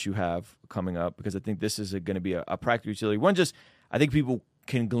course that you have coming up, because I think this is going to be a practical utility. One, just I think people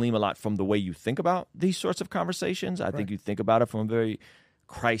can glean a lot from the way you think about these sorts of conversations. I think you think about it from a very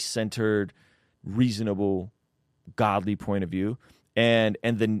Christ-centered, reasonable, godly point of view, and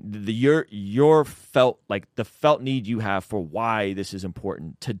then your felt need you have for why this is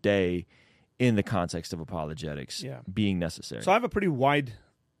important today in the context of apologetics being necessary. I have a pretty wide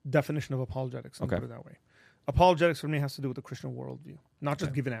definition of apologetics. I'll put it that way. Apologetics for me has to do with the Christian worldview, not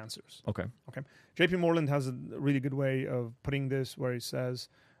just giving answers. Okay. J.P. Moreland has a really good way of putting this, where he says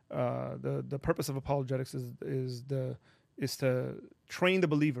the purpose of apologetics is to train the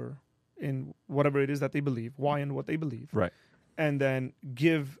believer in whatever it is that they believe, why and what they believe, Right. and then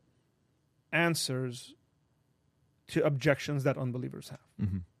give answers to objections that unbelievers have.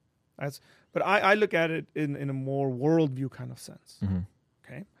 But I look at it in a more worldview kind of sense.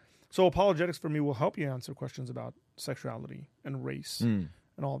 Okay, so apologetics for me will help you answer questions about sexuality and race and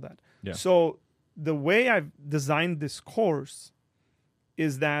all that. Yeah. So the way I've designed this course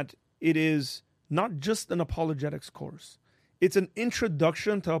is that it is not just an apologetics course. It's an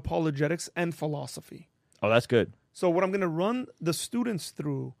introduction to apologetics and philosophy. Oh, that's good. So what I'm going to run the students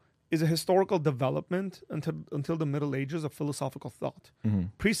through is a historical development until the Middle Ages of philosophical thought.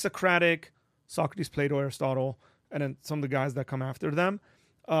 Pre-Socratic, Socrates, Plato, Aristotle, and then some of the guys that come after them.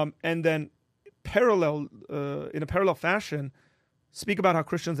 And then in a parallel fashion, speak about how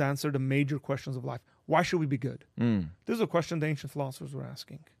Christians answer the major questions of life. Why should we be good? This is a question the ancient philosophers were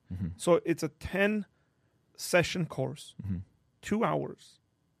asking. So it's a 10-session course, 2 hours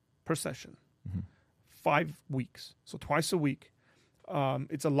per session, 5 weeks, so twice a week.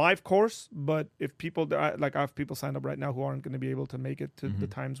 It's a live course, but if people, like I have people signed up right now who aren't going to be able to make it to the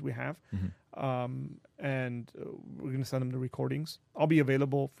times we have, and we're going to send them the recordings. I'll be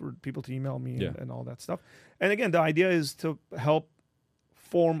available for people to email me and all that stuff. And again, the idea is to help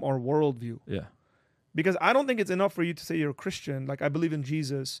form our worldview. Yeah. Because I don't think it's enough for you to say you're a Christian, like I believe in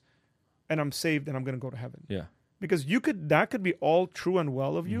Jesus, and I'm saved and I'm going to go to heaven. Yeah. Because that could be all true and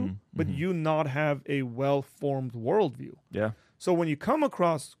well of you, but you not have a well-formed worldview. Yeah. So when you come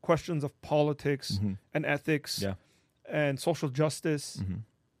across questions of politics and ethics and social justice,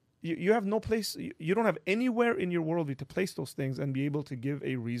 you have no place, you don't have anywhere in your worldview to place those things and be able to give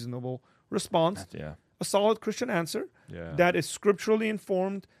a reasonable response, a solid Christian answer that is scripturally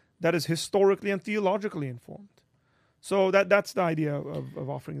informed, that is historically and theologically informed. So that's the idea of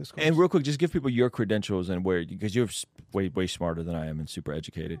offering this course. And real quick, just give people your credentials and where, because you're way smarter than I am and super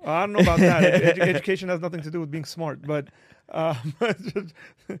educated. I don't know about that. Education has nothing to do with being smart, but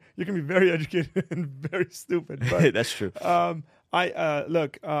you can be very educated and very stupid. But, that's true. I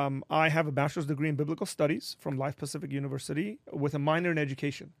have a bachelor's degree in biblical studies from Life Pacific University with a minor in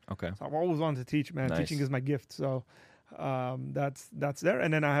education. Okay. So I've always wanted to teach, man. Nice. Teaching is my gift. So that's there.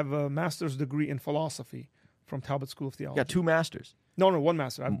 And then I have a master's degree in philosophy from Talbot School of Theology. You got 2 masters. No, one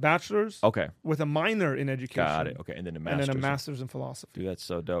master. I have a bachelor's with a minor in education. Got it. Okay. And then a master's in philosophy. Dude, that's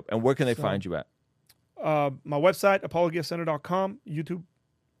so dope. And where can they find you at? My website, apologiacenter.com, YouTube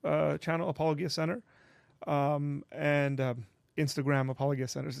channel, Apologia Center, and Instagram, Apologia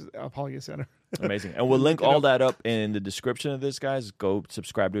Center. Amazing. And we'll link all that up in the description of this, guys. Go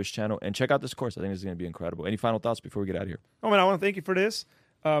subscribe to his channel and check out this course. I think this is going to be incredible. Any final thoughts before we get out of here? Oh, man, I want to thank you for this.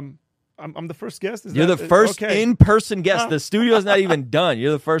 I'm the first guest. You're the first in-person guest. The studio is not even done.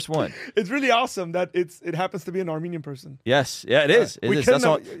 You're the first one. It's really awesome that it happens to be an Armenian person. Yes, yeah, it is. It is.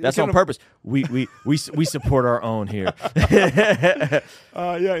 That's on purpose. We support our own here.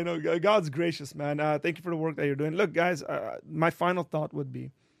 God's gracious, man. Thank you for the work that you're doing. Look, guys, my final thought would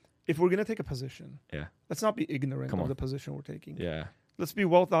be, if we're going to take a position, Yeah. let's not be ignorant Come of on. the position we're taking. Yeah. Let's be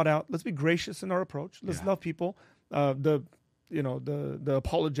well thought out. Let's be gracious in our approach. Let's Yeah. love people. The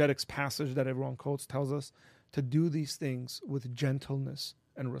apologetics passage that everyone quotes tells us to do these things with gentleness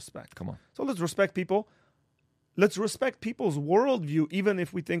and respect. Come on. So let's respect people. Let's respect people's worldview, even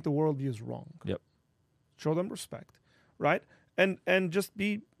if we think the worldview is wrong. Yep. Show them respect, right? And just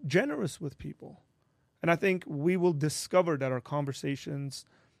be generous with people. And I think we will discover that our conversations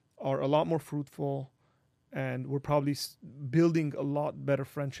are a lot more fruitful, and we're probably building a lot better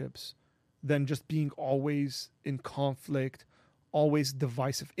friendships than just being always in conflict, always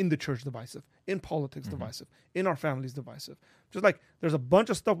divisive, in the church divisive, in politics divisive, in our families divisive. Just like there's a bunch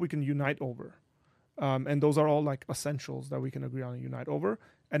of stuff we can unite over. And those are all like essentials that we can agree on and unite over,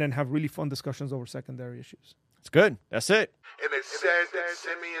 and then have really fun discussions over secondary issues. It's good. That's it. And it said that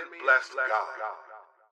Simeon blessed God.